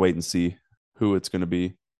I'll have to wait and see who it's going to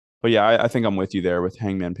be. But yeah, I think I'm with you there with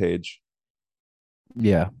Hangman Page.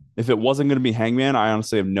 Yeah. If it wasn't going to be Hangman, I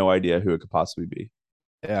honestly have no idea who it could possibly be.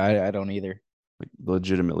 Yeah, I don't either. Like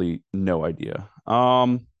legitimately no idea.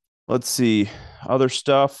 Let's see. Other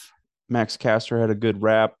stuff. Max Caster had a good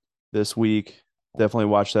rap this week. Definitely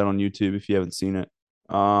watch that on YouTube if you haven't seen it.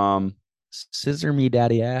 Scissor me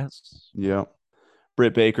daddy ass. Yeah.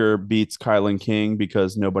 Britt Baker beats Kylan King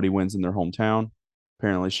because nobody wins in their hometown.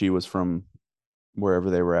 Apparently she was from wherever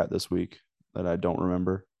they were at this week that I don't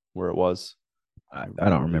remember where it was. I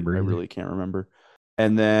don't remember. I really can't remember.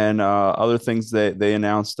 And then other things they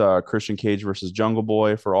announced Christian Cage versus Jungle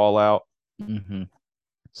Boy for All Out. Mm-hmm.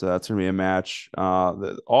 So that's going to be a match.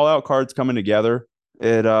 The All Out card's coming together.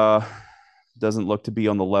 It doesn't look to be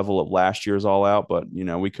on the level of last year's All Out, but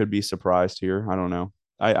we could be surprised here. I don't know.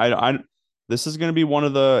 I this is going to be one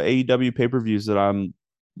of the AEW pay-per-views that I'm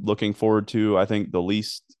looking forward to, I think, the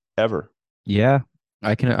least ever. Yeah,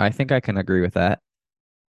 I think I can agree with that.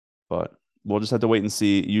 But we'll just have to wait and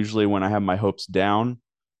see. Usually when I have my hopes down,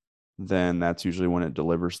 then that's usually when it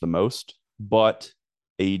delivers the most. But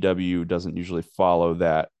AEW doesn't usually follow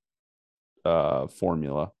that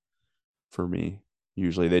formula for me.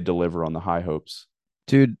 Usually they deliver on the high hopes.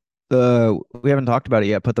 Dude, we haven't talked about it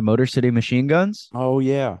yet, but the Motor City Machine Guns? Oh,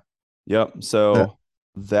 yeah. Yep. So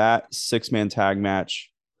that 6-man tag match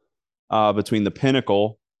between the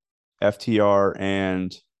Pinnacle FTR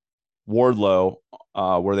and Wardlow,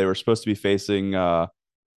 where they were supposed to be facing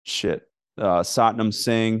Satnam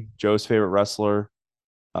Singh, Joe's favorite wrestler,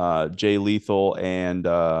 Jay Lethal, and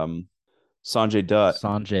Sanjay Dutt.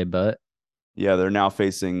 Sanjay Butt. Yeah, they're now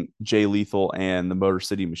facing Jay Lethal and the Motor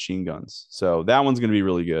City Machine Guns. So that one's going to be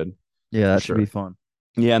really good. Yeah, that For should be fun.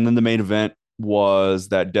 Yeah, and then the main event was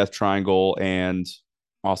that Death Triangle and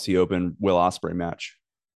Aussie Open Will Ospreay match,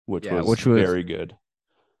 which was very good.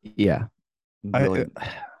 Yeah. Really,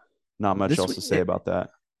 not much else to say about that.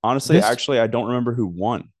 Honestly, actually, I don't remember who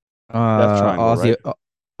won. Death Triangle, Aussie, right?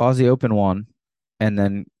 Aussie Open won, and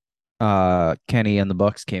then Kenny and the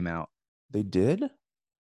Bucks came out. They did?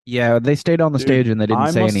 Yeah, they stayed on the stage and they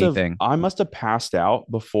didn't say anything. I must have passed out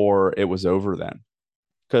before it was over then.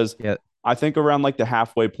 Because I think around like the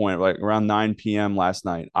halfway point, like around 9 p.m. last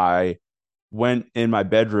night, I went in my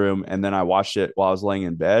bedroom and then I watched it while I was laying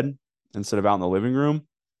in bed instead of out in the living room.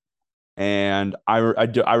 And I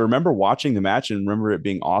remember watching the match and remember it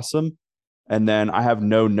being awesome. And then I have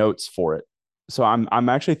no notes for it. So I'm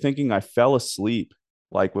actually thinking I fell asleep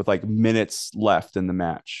like with like minutes left in the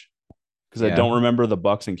match. Because I don't remember the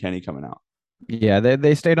Bucks and Kenny coming out. Yeah,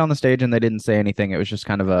 they stayed on the stage and they didn't say anything. It was just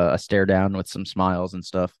kind of a stare down with some smiles and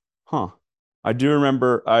stuff. Huh. I do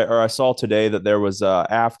remember I saw today that there was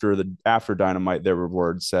after Dynamite there were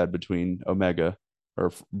words said between Omega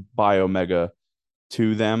or by Omega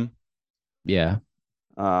to them. Yeah.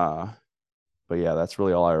 But yeah, that's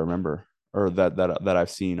really all I remember or that I've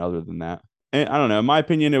seen other than that. And I don't know. In my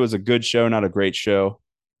opinion, it was a good show, not a great show.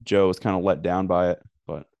 Joe was kind of let down by it,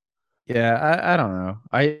 but yeah, I don't know.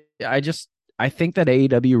 I think that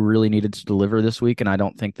AEW really needed to deliver this week, and I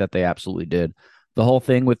don't think that they absolutely did. The whole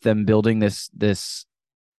thing with them building this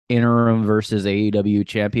interim versus AEW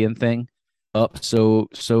champion thing up so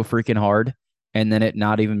freaking hard, and then it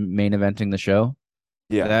not even main eventing the show.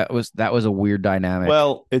 Yeah, that was a weird dynamic.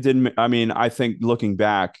 Well, it didn't. I mean, I think looking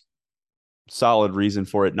back, solid reason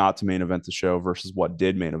for it not to main event the show versus what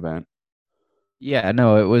did main event. Yeah,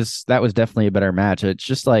 no, that was definitely a better match. It's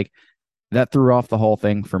just like that threw off the whole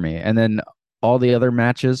thing for me. And then all the other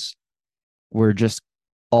matches were just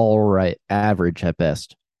all right, average at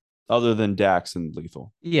best. Other than Dax and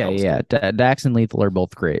Lethal. Yeah. Dax and Lethal are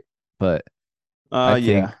both great, but I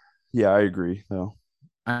agree though.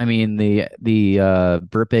 I mean the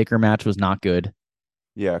Britt Baker match was not good.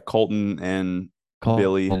 Yeah, Colton and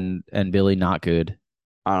Billy and Billy not good.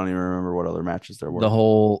 I don't even remember what other matches there were. The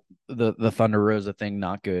whole the Thunder Rosa thing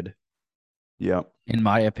not good. Yep. In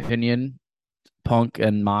my opinion, Punk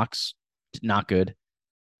and Mox not good.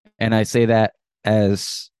 And I say that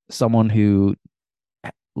as someone who,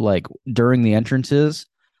 like, during the entrances,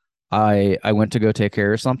 I went to go take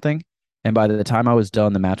care of something, and by the time I was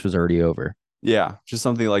done, the match was already over. Yeah, just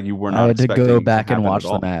something like you were not. I had to go back and watch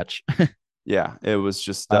the match. Yeah, it was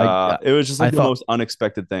just like the most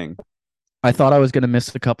unexpected thing. I thought I was going to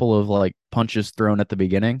miss a couple of like punches thrown at the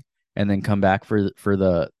beginning, and then come back for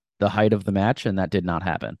the height of the match, and that did not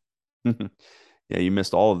happen. Yeah, you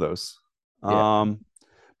missed all of those. Yeah.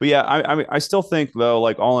 But yeah, I mean, I still think though,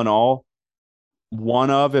 like all in all, one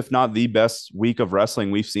of, if not the best week of wrestling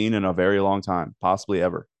we've seen in a very long time, possibly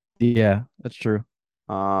ever. Yeah, that's true.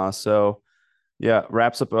 So yeah,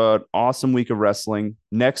 wraps up an awesome week of wrestling.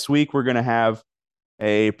 Next week we're gonna have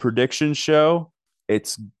a prediction show.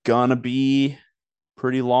 It's gonna be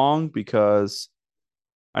pretty long because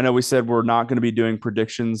I know we said we're not going to be doing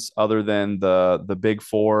predictions other than the big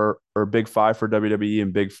four or big five for WWE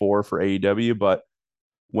and big four for AEW. But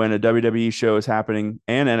when a WWE show is happening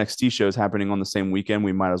and NXT show is happening on the same weekend,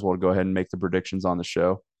 we might as well go ahead and make the predictions on the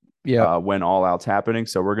show. Yeah. When All Out's happening.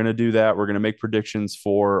 So we're going to do that. We're going to make predictions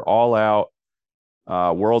for All Out,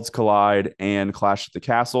 Worlds Collide, and Clash at the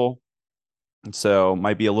Castle. And so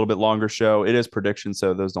might be a little bit longer show. It is predictions,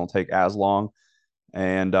 so those don't take as long.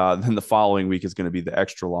 And then the following week is going to be the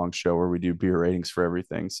extra long show where we do beer ratings for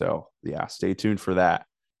everything. So yeah, stay tuned for that.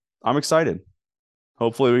 I'm excited.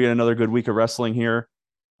 Hopefully we get another good week of wrestling here.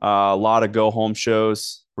 A lot of go home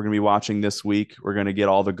shows we're going to be watching this week. We're going to get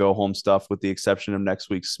all the go home stuff with the exception of next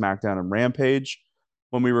week's SmackDown and Rampage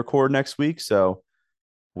when we record next week. So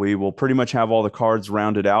we will pretty much have all the cards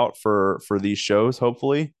rounded out for these shows,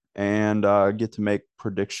 hopefully, and get to make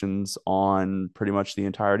predictions on pretty much the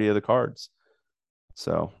entirety of the cards.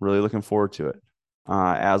 So really looking forward to it.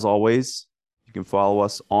 As always, you can follow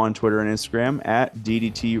us on Twitter and Instagram at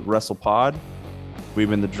DDT WrestlePod. We've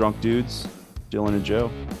been the Drunk Dudes, Dylan and Joe,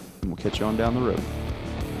 and we'll catch you on down the road.